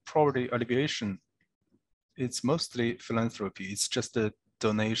 In the poverty alleviation, it's mostly philanthropy. It's just a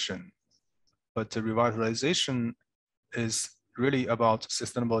donation. But the revitalization is really about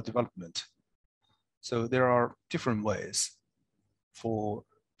sustainable development. So there are different ways for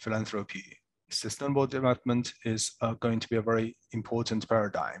philanthropy. Sustainable development is going to be a very important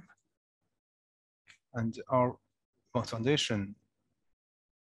paradigm. And our foundation,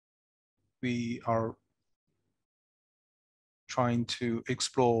 we are trying to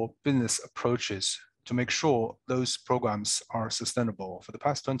explore business approaches to make sure those programs are sustainable. For the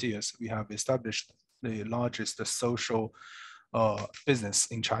past 20 years, we have established the largest social business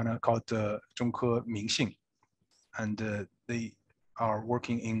in China called Zhonghe Mingxing. And they are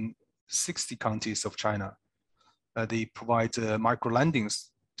working in 60 counties of China. They provide micro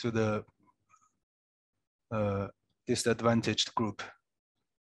lendings to the disadvantaged group.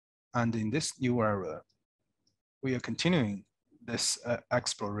 And in this new era, we are continuing this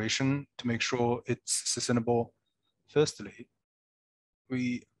exploration to make sure it's sustainable. Firstly,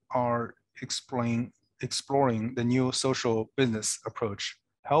 we are exploring the new social business approach,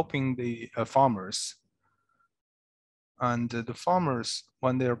 helping the farmers. And the farmers,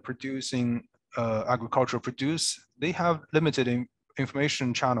 when they're producing agricultural produce, they have limited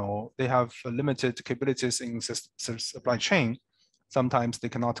information channel. They have limited capabilities in supply chain. Sometimes they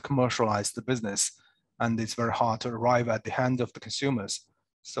cannot commercialize the business, and it's very hard to arrive at the hand of the consumers.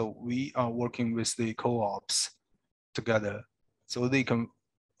 So we are working with the co-ops together so they can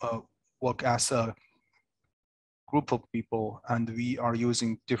work as a group of people, and we are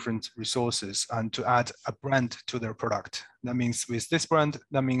using different resources and to add a brand to their product. That means with this brand,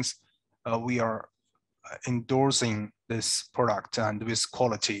 that means we are endorsing this product and with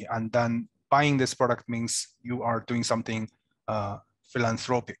quality, and then buying this product means you are doing something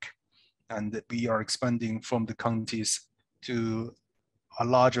philanthropic, and we are expanding from the counties to a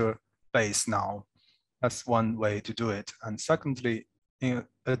larger base now. That's one way to do it. And secondly, in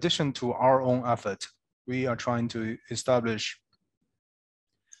addition to our own effort, we are trying to establish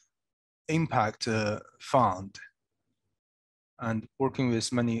impact fund and working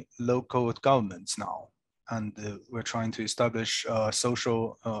with many local governments now. And we're trying to establish a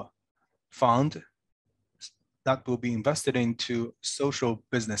social fund that will be invested into social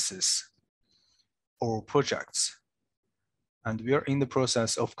businesses or projects. And we are in the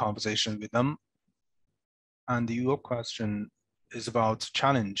process of conversation with them. And your question is about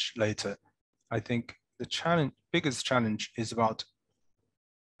challenge later. I think the biggest challenge is about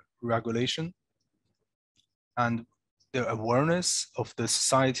regulation and the awareness of the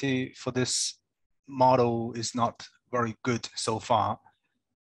society for this model is not very good so far.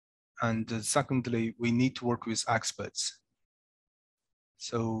 And secondly, we need to work with experts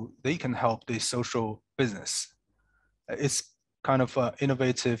so they can help the social business. It's kind of an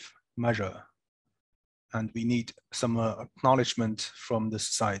innovative measure, and we need some acknowledgement from the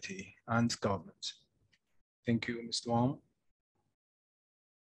society and government. Thank you, Mr. Wang.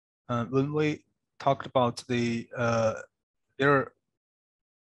 When we talked about their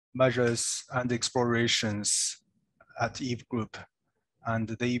measures and explorations at Eve Group, and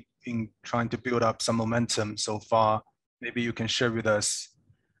they've been trying to build up some momentum so far, maybe you can share with us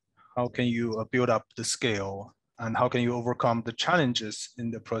how can you build up the scale and how can you overcome the challenges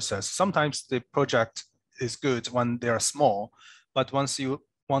in the process. Sometimes the project is good when they are small, but once you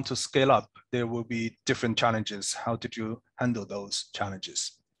want to scale up, there will be different challenges. How did you handle those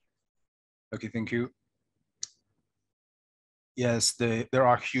challenges? Okay, thank you. Yes, there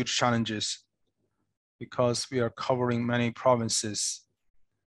are huge challenges because we are covering many provinces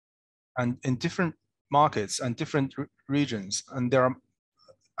and in different markets and different regions, and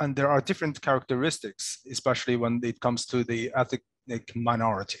there are different characteristics, especially when it comes to the ethnic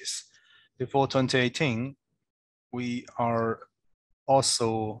minorities. Before 2018, we are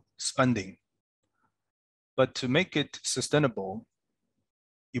also spending, but to make it sustainable,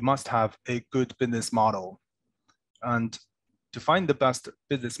 you must have a good business model. And to find the best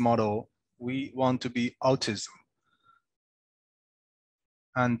business model, we want to be autism.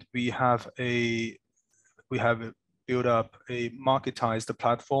 And we have built up a marketized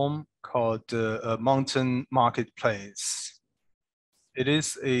platform called Mountain Marketplace. It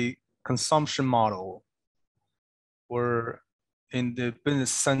is a consumption model where in the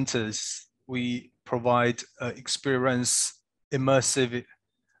business centers, we provide experience immersive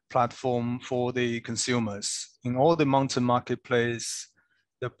platform for the consumers. In all the mountain marketplace,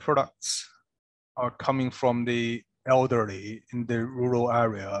 the products are coming from the elderly in the rural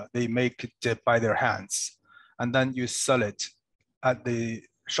area. They make it by their hands, and then you sell it at the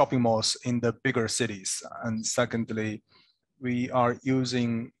shopping malls in the bigger cities. And secondly, we are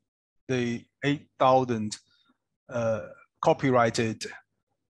using the 8,000 copyrighted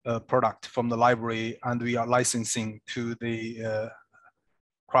product from the library, and we are licensing to the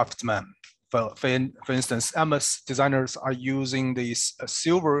craftsmen. For instance, MS designers are using this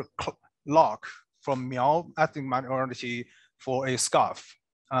silver lock from Miao ethnic minority for a scarf.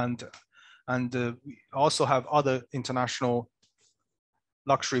 And we also have other international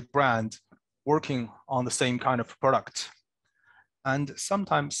luxury brand working on the same kind of product. And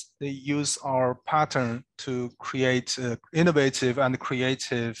sometimes they use our pattern to create innovative and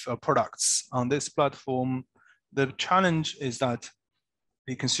creative products on this platform. The challenge is that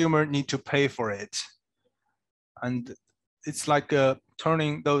the consumer need to pay for it. And it's like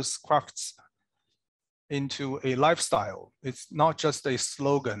turning those crafts into a lifestyle. It's not just a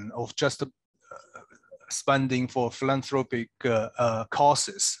slogan of just spending for philanthropic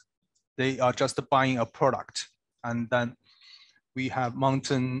causes. They are just buying a product. And then we have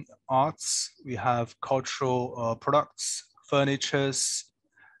mountain arts, we have cultural products, furnitures,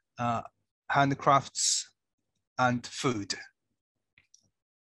 handcrafts, and food.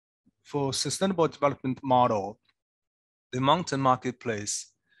 For sustainable development model, the mountain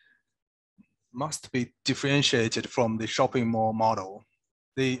marketplace must be differentiated from the shopping mall model.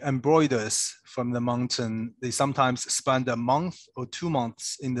 The embroiders from the mountain, they sometimes spend a month or 2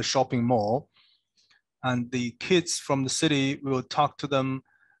 months in the shopping mall, and the kids from the city will talk to them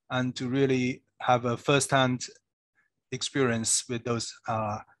and to really have a first-hand experience with those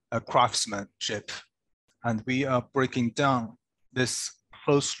craftsmanship. And we are breaking down this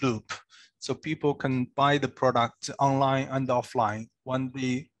closed loop so people can buy the product online and offline. When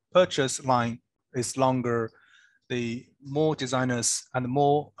the purchase line is longer, the more designers and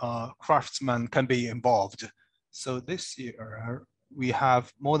more craftsmen can be involved. So this year, we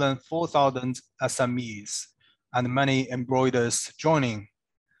have more than 4,000 SMEs and many embroiders joining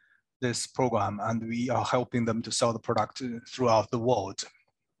this program, and we are helping them to sell the product throughout the world.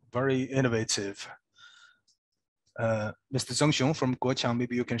 Very innovative. Mr. Zheng Xiong from Guoqiang,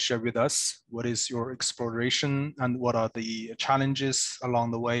 maybe you can share with us what is your exploration and what are the challenges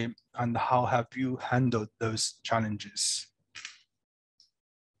along the way, and how have you handled those challenges?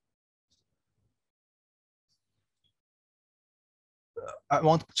 I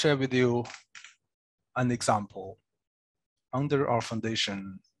want to share with you an example. Under our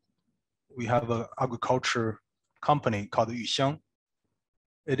foundation, we have an agriculture company called Yuxiang.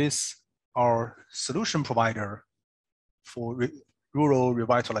 It is our solution provider for rural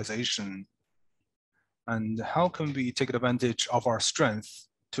revitalization. And how can we take advantage of our strength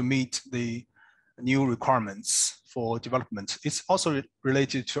to meet the new requirements for development? It's also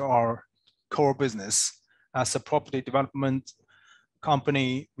related to our core business. As a property development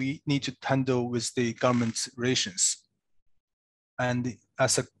company, we need to handle with the government relations. And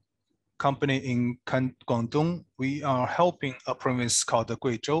as a company in Guangdong, we are helping a province called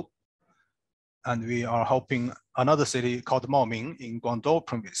Guizhou, and we are helping another city called Maoming in Guangdong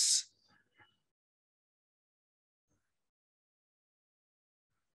province.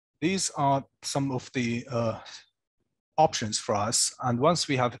 These are some of the options for us, and once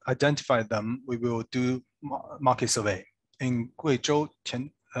we have identified them, we will do market survey. In Guizhou,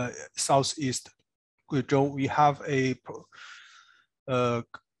 southeast Guizhou, we have a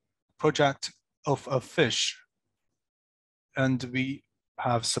project of a fish, and we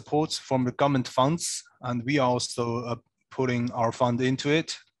have support from the government funds, and we also putting our fund into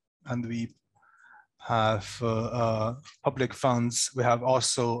it, and we have public funds. We have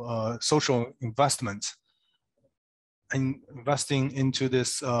also social investment in investing into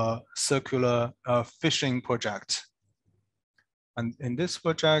this circular fishing project. And in this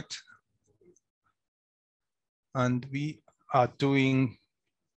project, and we are doing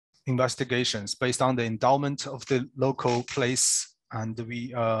investigations based on the endowment of the local place, and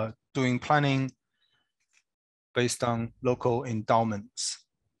we are doing planning based on local endowments.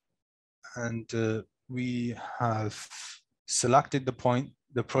 And we have selected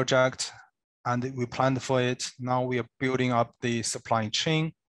the project, and we planned for it. Now we are building up the supply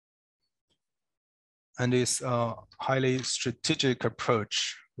chain, and it's a highly strategic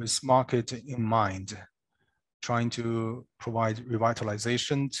approach with market in mind, trying to provide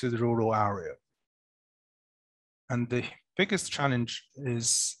revitalization to the rural area. And the biggest challenge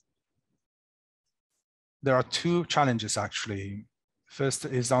is, there are two challenges actually. First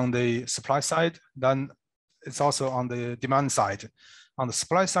is on the supply side, then it's also on the demand side. On the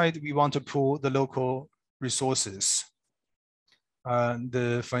supply side, we want to pool the local resources.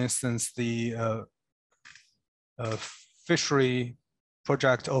 For instance, the fishery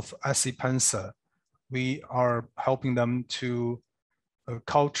project of Asipensa, we are helping them to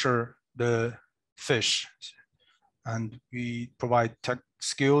culture the fish, and we provide tech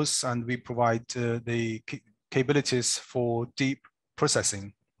skills, and we provide the capabilities for deep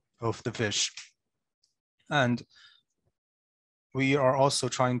processing of the fish. And we are also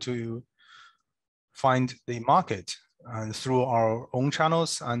trying to find the market, and through our own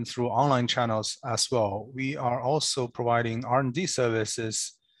channels and through online channels as well. We are also providing R&D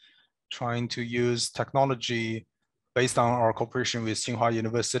services, trying to use technology based on our cooperation with Tsinghua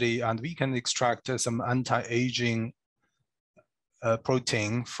University, and we can extract some anti-aging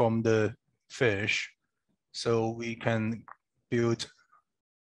protein from the fish, so we can build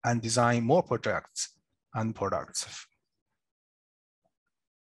and design more projects and products.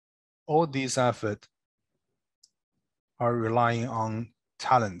 All these efforts are relying on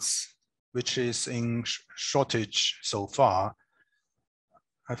talents, which is in shortage so far.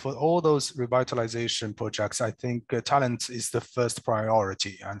 And for all those revitalization projects, I think talent is the first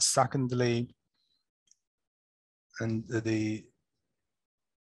priority. And secondly, and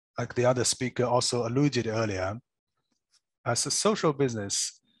like the other speaker also alluded earlier, as a social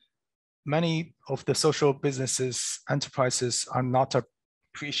business, many of the social businesses, enterprises are not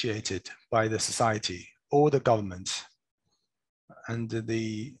appreciated by the society or the government. And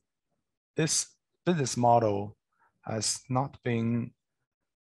this business model has not been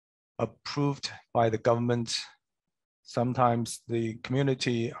approved by the government. Sometimes the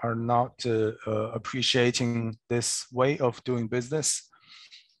community are not appreciating this way of doing business.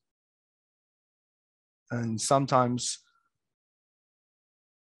 and sometimes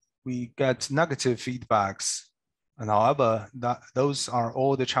we get negative feedbacks. And however, those are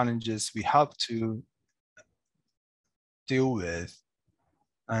all the challenges we have to deal with.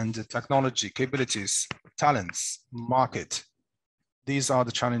 And the technology, capabilities, talents, market, these are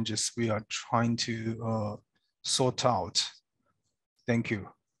the challenges we are trying to sort out. Thank you.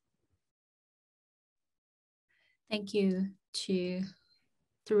 Thank you to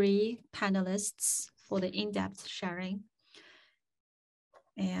 3 panelists for the in-depth sharing.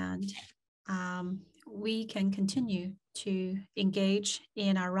 And we can continue to engage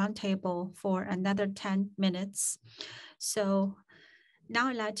in our roundtable for another 10 minutes. So now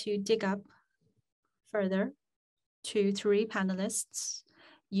I'd like to dig up further to 3 panelists.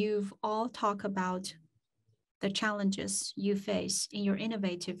 You've all talked about the challenges you face in your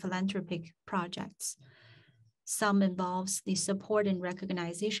innovative philanthropic projects. Some involves the support and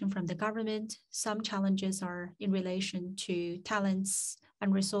recognition from the government. Some challenges are in relation to talents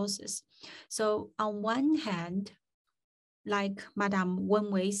and resources. So on one hand, like Madame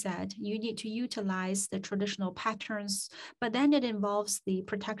Wenwei said, you need to utilize the traditional patterns, but then it involves the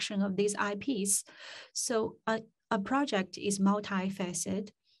protection of these IPs. So a project is multifaceted,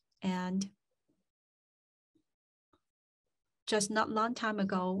 and just not long time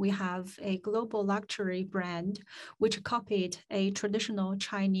ago, we have a global luxury brand which copied a traditional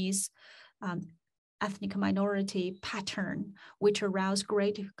Chinese ethnic minority pattern, which aroused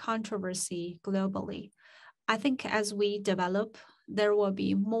great controversy globally. I think as we develop, there will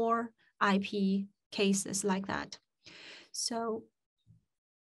be more IP cases like that. So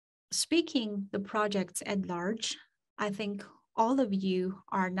speaking the projects at large, I think all of you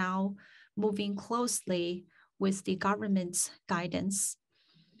are now moving closely with the government's guidance.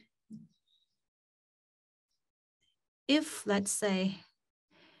 If, let's say,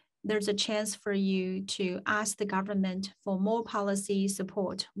 there's a chance for you to ask the government for more policy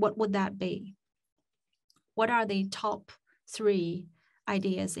support, what would that be? What are the top 3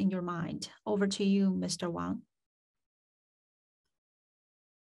 ideas in your mind? Over to you, Mr. Wang.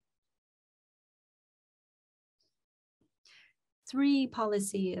 Three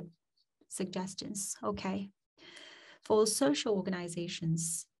policy suggestions, okay. For social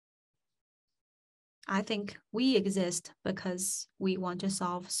organizations, I think we exist because we want to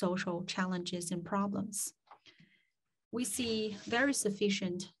solve social challenges and problems. We see very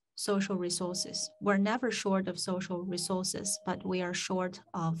sufficient social resources. We're never short of social resources, but we are short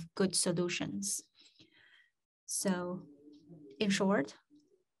of good solutions. So in short,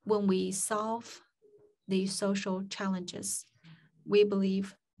 when we solve the social challenges, we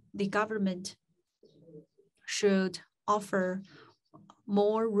believe the government should offer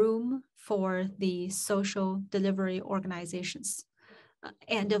more room for the social delivery organizations.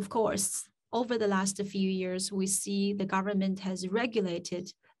 And of course, over the last few years, we see the government has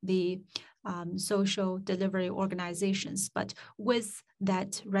regulated the social delivery organizations. But with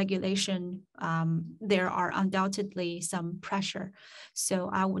that regulation, there are undoubtedly some pressure. So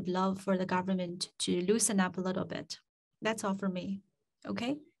I would love for the government to loosen up a little bit. That's all for me.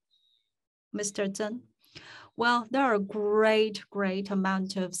 Okay, Mr. Zeng. Well, there are great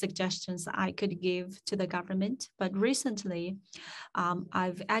amount of suggestions I could give to the government, but recently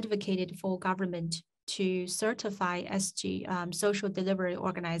I've advocated for government to certify SG, social delivery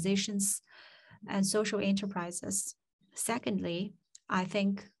organizations and social enterprises. Secondly, I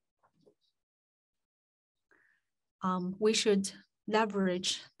think we should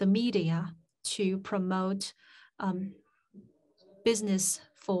leverage the media to promote business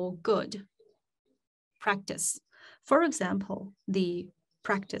for good practice. For example, the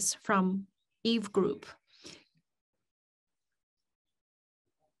practice from Eve Group.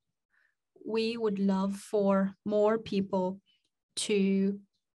 We would love for more people to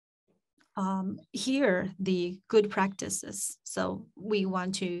hear the good practices. So we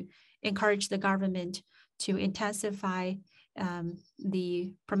want to encourage the government to intensify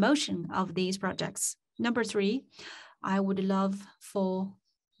the promotion of these projects. Number 3, I would love for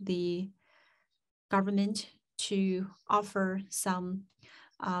the government to offer some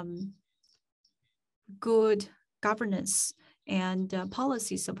good governance and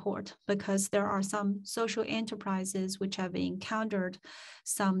policy support, because there are some social enterprises which have encountered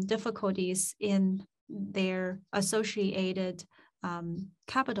some difficulties in their associated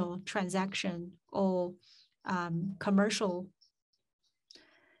capital transaction or commercial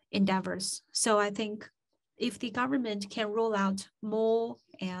endeavors. So I think if the government can roll out more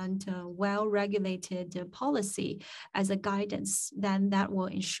and well-regulated policy as a guidance, then that will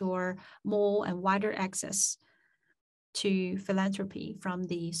ensure more and wider access to philanthropy from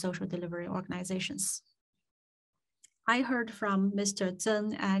the social delivery organizations. I heard from Mr.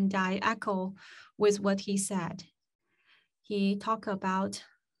 Zeng, and I echo with what he said. He talked about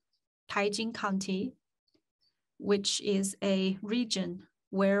Taijing County, which is a region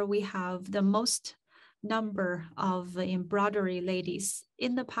where we have the most number of embroidery ladies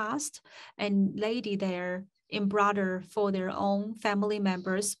in the past, and lady there embroider for their own family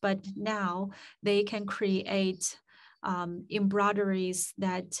members, but now they can create embroideries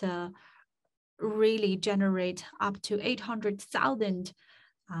that really generate up to 800,000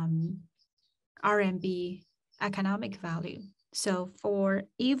 RMB economic value. So for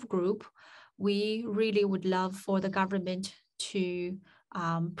Eve Group, we really would love for the government to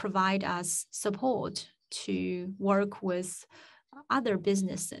provide us support to work with other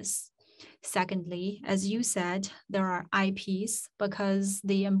businesses. Secondly, as you said, there are IPs because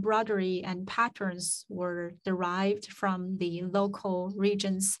the embroidery and patterns were derived from the local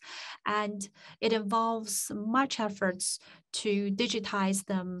regions, and it involves much efforts to digitize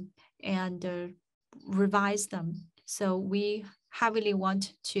them and revise them. So we heavily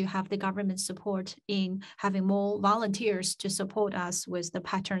want to have the government support in having more volunteers to support us with the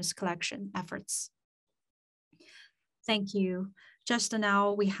patterns collection efforts. Thank you. Just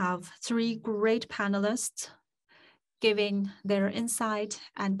now, we have 3 great panelists giving their insight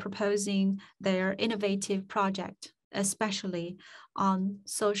and proposing their innovative project, especially on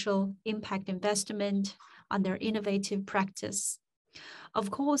social impact investment, on their innovative practice. Of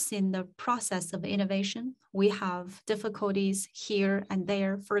course, in the process of innovation, we have difficulties here and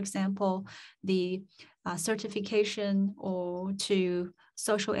there. For example, the certification or to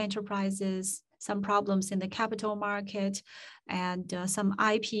social enterprises, some problems in the capital market, and some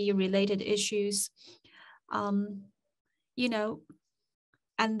IP-related issues. You know,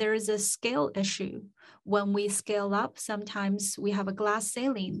 and there is a scale issue. When we scale up, sometimes we have a glass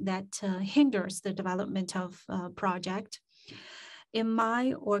ceiling that hinders the development of a project. In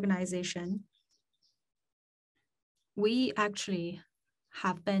my organization, we actually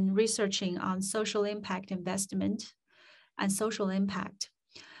have been researching on social impact investment and social impact.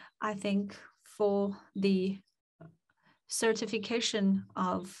 I think for the certification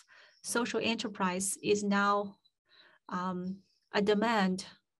of social enterprise is now a demand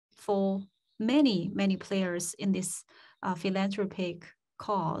for many players in this philanthropic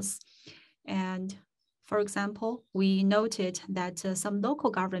cause. And for example, we noted that some local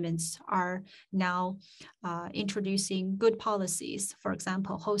governments are now introducing good policies, for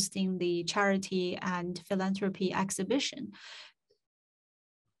example, hosting the charity and philanthropy exhibition.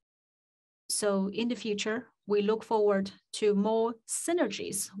 So in the future, we look forward to more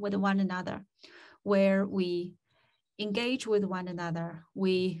synergies with one another, where we engage with one another,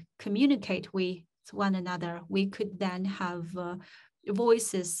 we communicate with one another. We could then have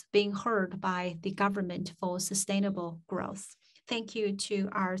voices being heard by the government for sustainable growth. Thank you to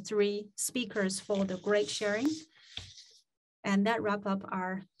our 3 speakers for the great sharing. And that wraps up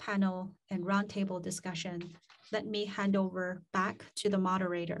our panel and roundtable discussion. Let me hand over back to the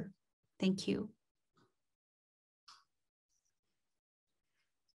moderator. Thank you.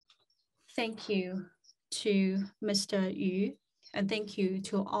 Thank you to Mr. Yu, and thank you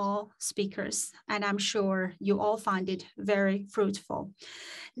to all speakers. And I'm sure you all find it very fruitful.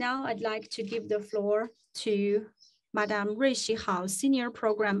 Now I'd like to give the floor to Madame Ruixi Hao, Senior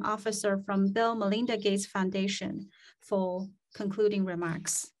Program Officer from Bill Melinda Gates Foundation, for concluding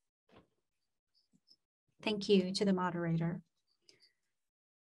remarks. Thank you to the moderator.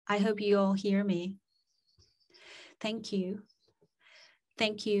 I hope you all hear me. Thank you.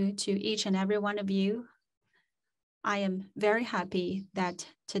 Thank you to each and every one of you. I am very happy that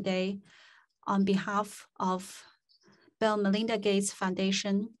today, on behalf of Bill Melinda Gates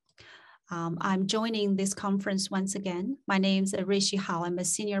Foundation, I'm joining this conference once again. My name is Ruixi Hao. I'm a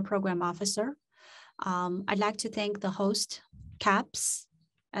Senior Program Officer. I'd like to thank the host, CAPS,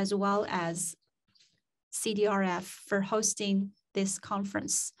 as well as CDRF for hosting this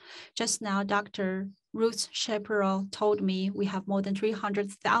conference. Just now, Dr. Ruth Shapiro told me we have more than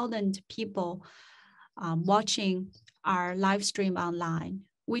 300,000 people watching our live stream online,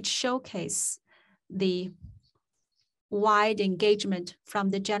 which showcase the wide engagement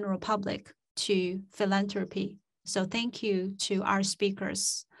from the general public to philanthropy. So thank you to our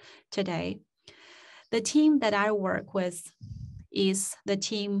speakers today. The team that I work with is the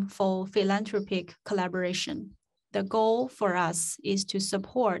team for philanthropic collaboration. The goal for us is to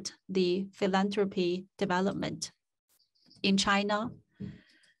support the philanthropy development in China.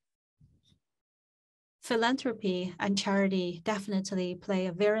 Philanthropy and charity definitely play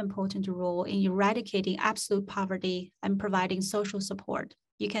a very important role in eradicating absolute poverty and providing social support.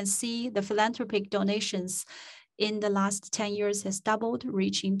 You can see the philanthropic donations in the last 10 years has doubled,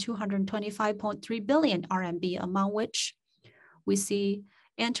 reaching 225.3 billion RMB, among which we see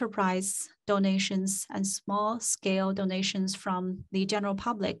enterprise donations and small-scale donations from the general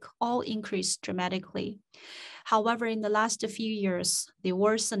public all increased dramatically. However, in the last few years, the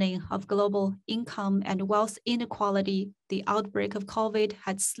worsening of global income and wealth inequality, the outbreak of COVID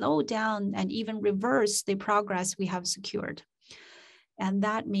had slowed down and even reversed the progress we have secured. And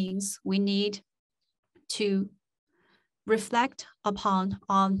that means we need to reflect upon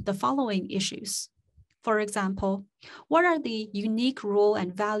the following issues. For example, what are the unique role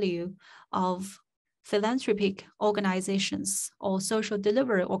and value of philanthropic organizations or social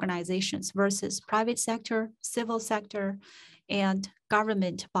delivery organizations versus private sector, civil sector, and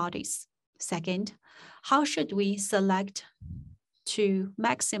government bodies? Second, how should we select to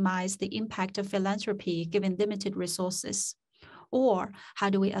maximize the impact of philanthropy given limited resources? Or how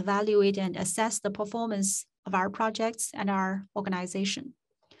do we evaluate and assess the performance of our projects and our organization?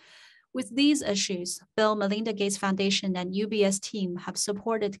 With these issues, Bill Melinda Gates Foundation and UBS team have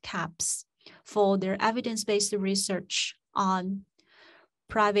supported CAPS for their evidence-based research on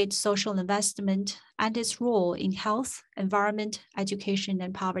private social investment and its role in health, environment, education,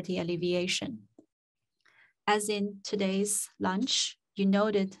 and poverty alleviation. As in today's lunch, you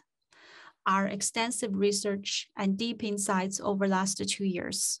noted our extensive research and deep insights over the last 2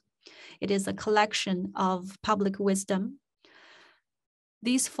 years. It is a collection of public wisdom.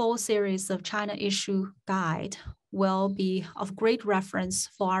 These 4 series of China Issue Guide will be of great reference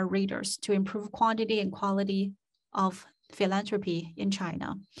for our readers to improve quantity and quality of philanthropy in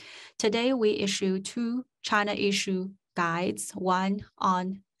China. Today, we issue 2 China Issue Guides, one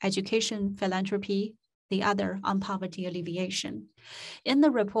on education philanthropy, the other on poverty alleviation. In the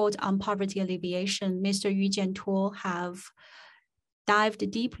report on poverty alleviation, Mr. Yu Jiantuo have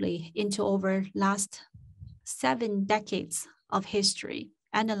dived deeply into over last 7 decades of history,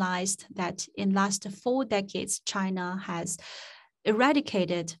 analyzed that in last 4 decades, China has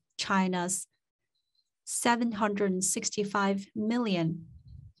eradicated China's 765 million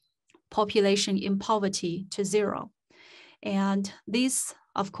population in poverty to 0. And this,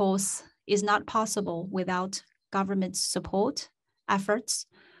 of course, is not possible without government support efforts,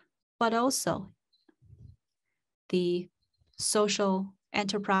 but also the social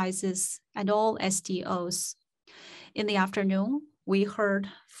enterprises and all SDOs. In the afternoon, we heard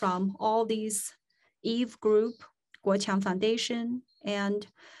from all these Eve Group, Guoqiang Foundation, and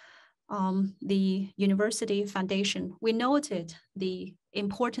the University Foundation. We noted the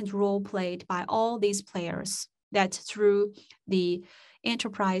important role played by all these players, that through the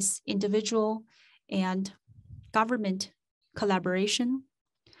enterprise, individual, and government collaboration,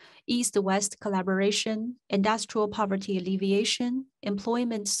 East-West collaboration, industrial poverty alleviation,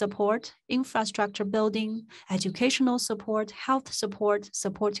 employment support, infrastructure building, educational support, health support,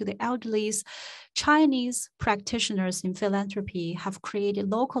 support to the elderly, Chinese practitioners in philanthropy have created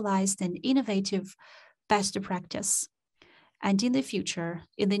localized and innovative best practice. And in the future,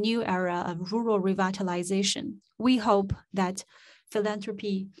 in the new era of rural revitalization, we hope that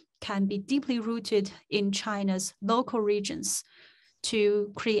philanthropy can be deeply rooted in China's local regions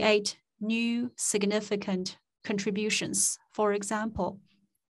to create new significant contributions, for example,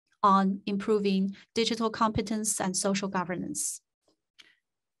 on improving digital competence and social governance.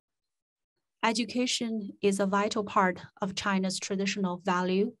 Education is a vital part of China's traditional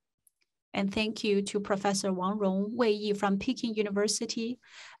value. And thank you to Professor Wang Rong Wei Yi from Peking University,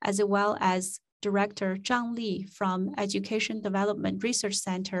 as well as Director Zhang Li from Education Development Research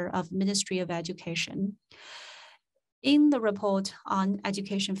Center of Ministry of Education. In the report on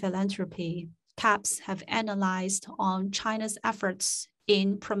education philanthropy, CAPS have analyzed on China's efforts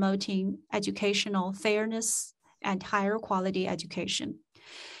in promoting educational fairness and higher quality education.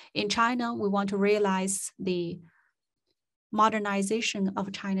 In China, we want to realize the modernization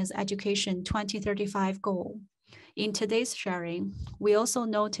of China's education 2035 goal. In today's sharing, we also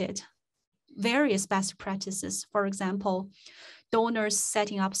noted various best practices. For example, donors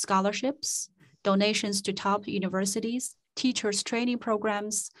setting up scholarships, donations to top universities, teachers training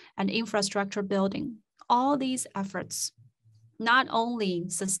programs, and infrastructure building. All these efforts not only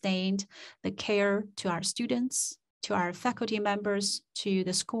sustained the care to our students, to our faculty members, to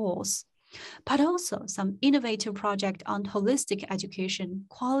the schools, but also some innovative project on holistic education,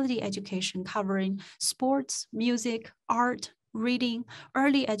 quality education covering sports, music, art, reading,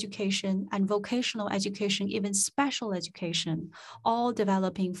 early education, and vocational education, even special education, all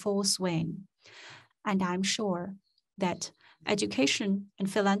developing full swing. And I'm sure that education and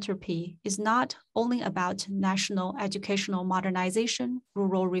philanthropy is not only about national educational modernization,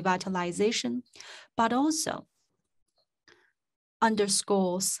 rural revitalization, but also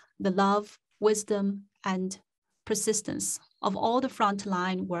underscores the love, wisdom, and persistence of all the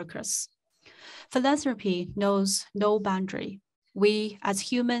frontline workers. Philanthropy knows no boundary. We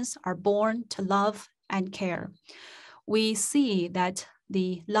as humans are born to love and care. We see that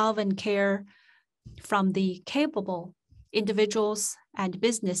the love and care from the capable individuals and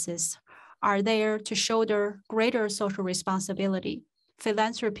businesses are there to shoulder greater social responsibility.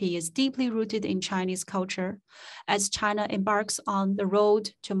 Philanthropy is deeply rooted in Chinese culture. As China embarks on the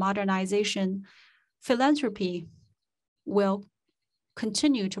road to modernization, philanthropy will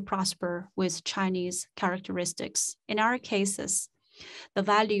continue to prosper with Chinese characteristics. In our cases, the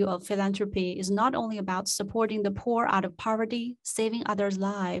value of philanthropy is not only about supporting the poor out of poverty, saving others'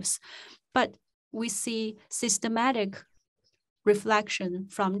 lives, but we see systematic reflection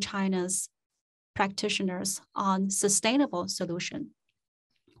from China's practitioners on sustainable solution.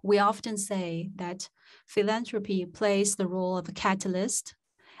 We often say that philanthropy plays the role of a catalyst,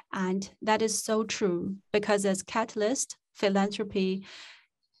 and that is so true because as catalyst, philanthropy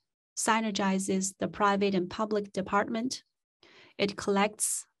synergizes the private and public department. It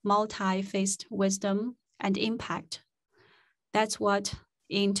collects multi-faced wisdom and impact. That's what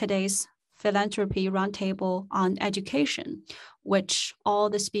in today's Philanthropy Roundtable on Education, which all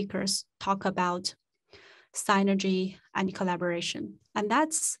the speakers talk about synergy and collaboration. And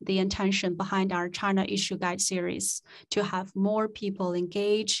that's the intention behind our China Issue Guide series, to have more people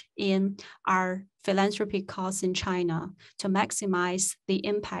engage in our philanthropy cause in China to maximize the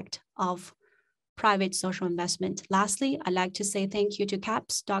impact of private social investment. Lastly, I'd like to say thank you to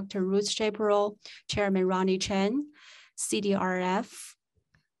CAPS, Dr. Ruth Chaparral, Chairman Ronnie Chen, CDRF,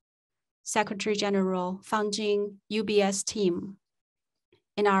 Secretary General Fang Jing, UBS team,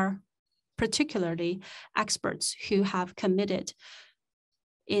 and our particularly experts who have committed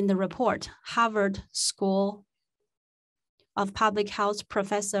in the report. Harvard School of Public Health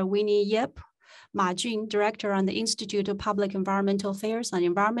Professor Winnie Yip, Ma Jun, Director on the Institute of Public Environmental Affairs and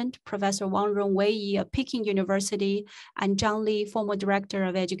Environment, Professor Wang Rongwei of Peking University, and Zhang Li, former Director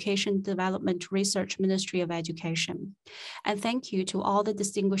of Education Development Research, Ministry of Education. And thank you to all the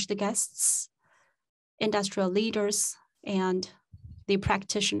distinguished guests, industrial leaders, and the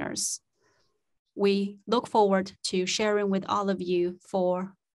practitioners. We look forward to sharing with all of you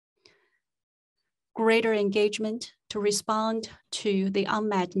for greater engagement, to respond to the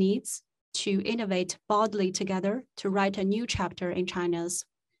unmet needs, to innovate boldly together to write a new chapter in China's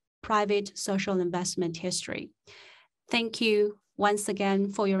private social investment history. Thank you once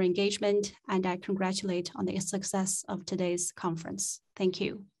again for your engagement, and I congratulate on the success of today's conference. Thank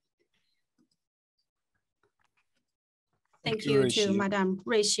you. Thank you to Madame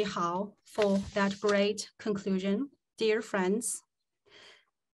Ruixi Hao for that great conclusion. Dear friends,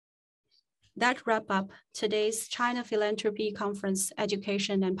 that wrap up today's China Philanthropy Conference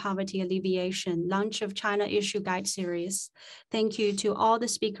Education and Poverty Alleviation Launch of China Issue Guide series. Thank you to all the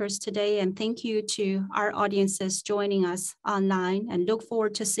speakers today, and thank you to our audiences joining us online, and look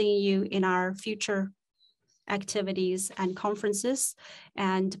forward to seeing you in our future activities and conferences.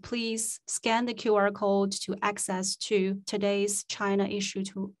 And please scan the QR code to access to today's China Issue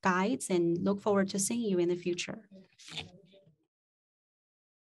Guides, and look forward to seeing you in the future.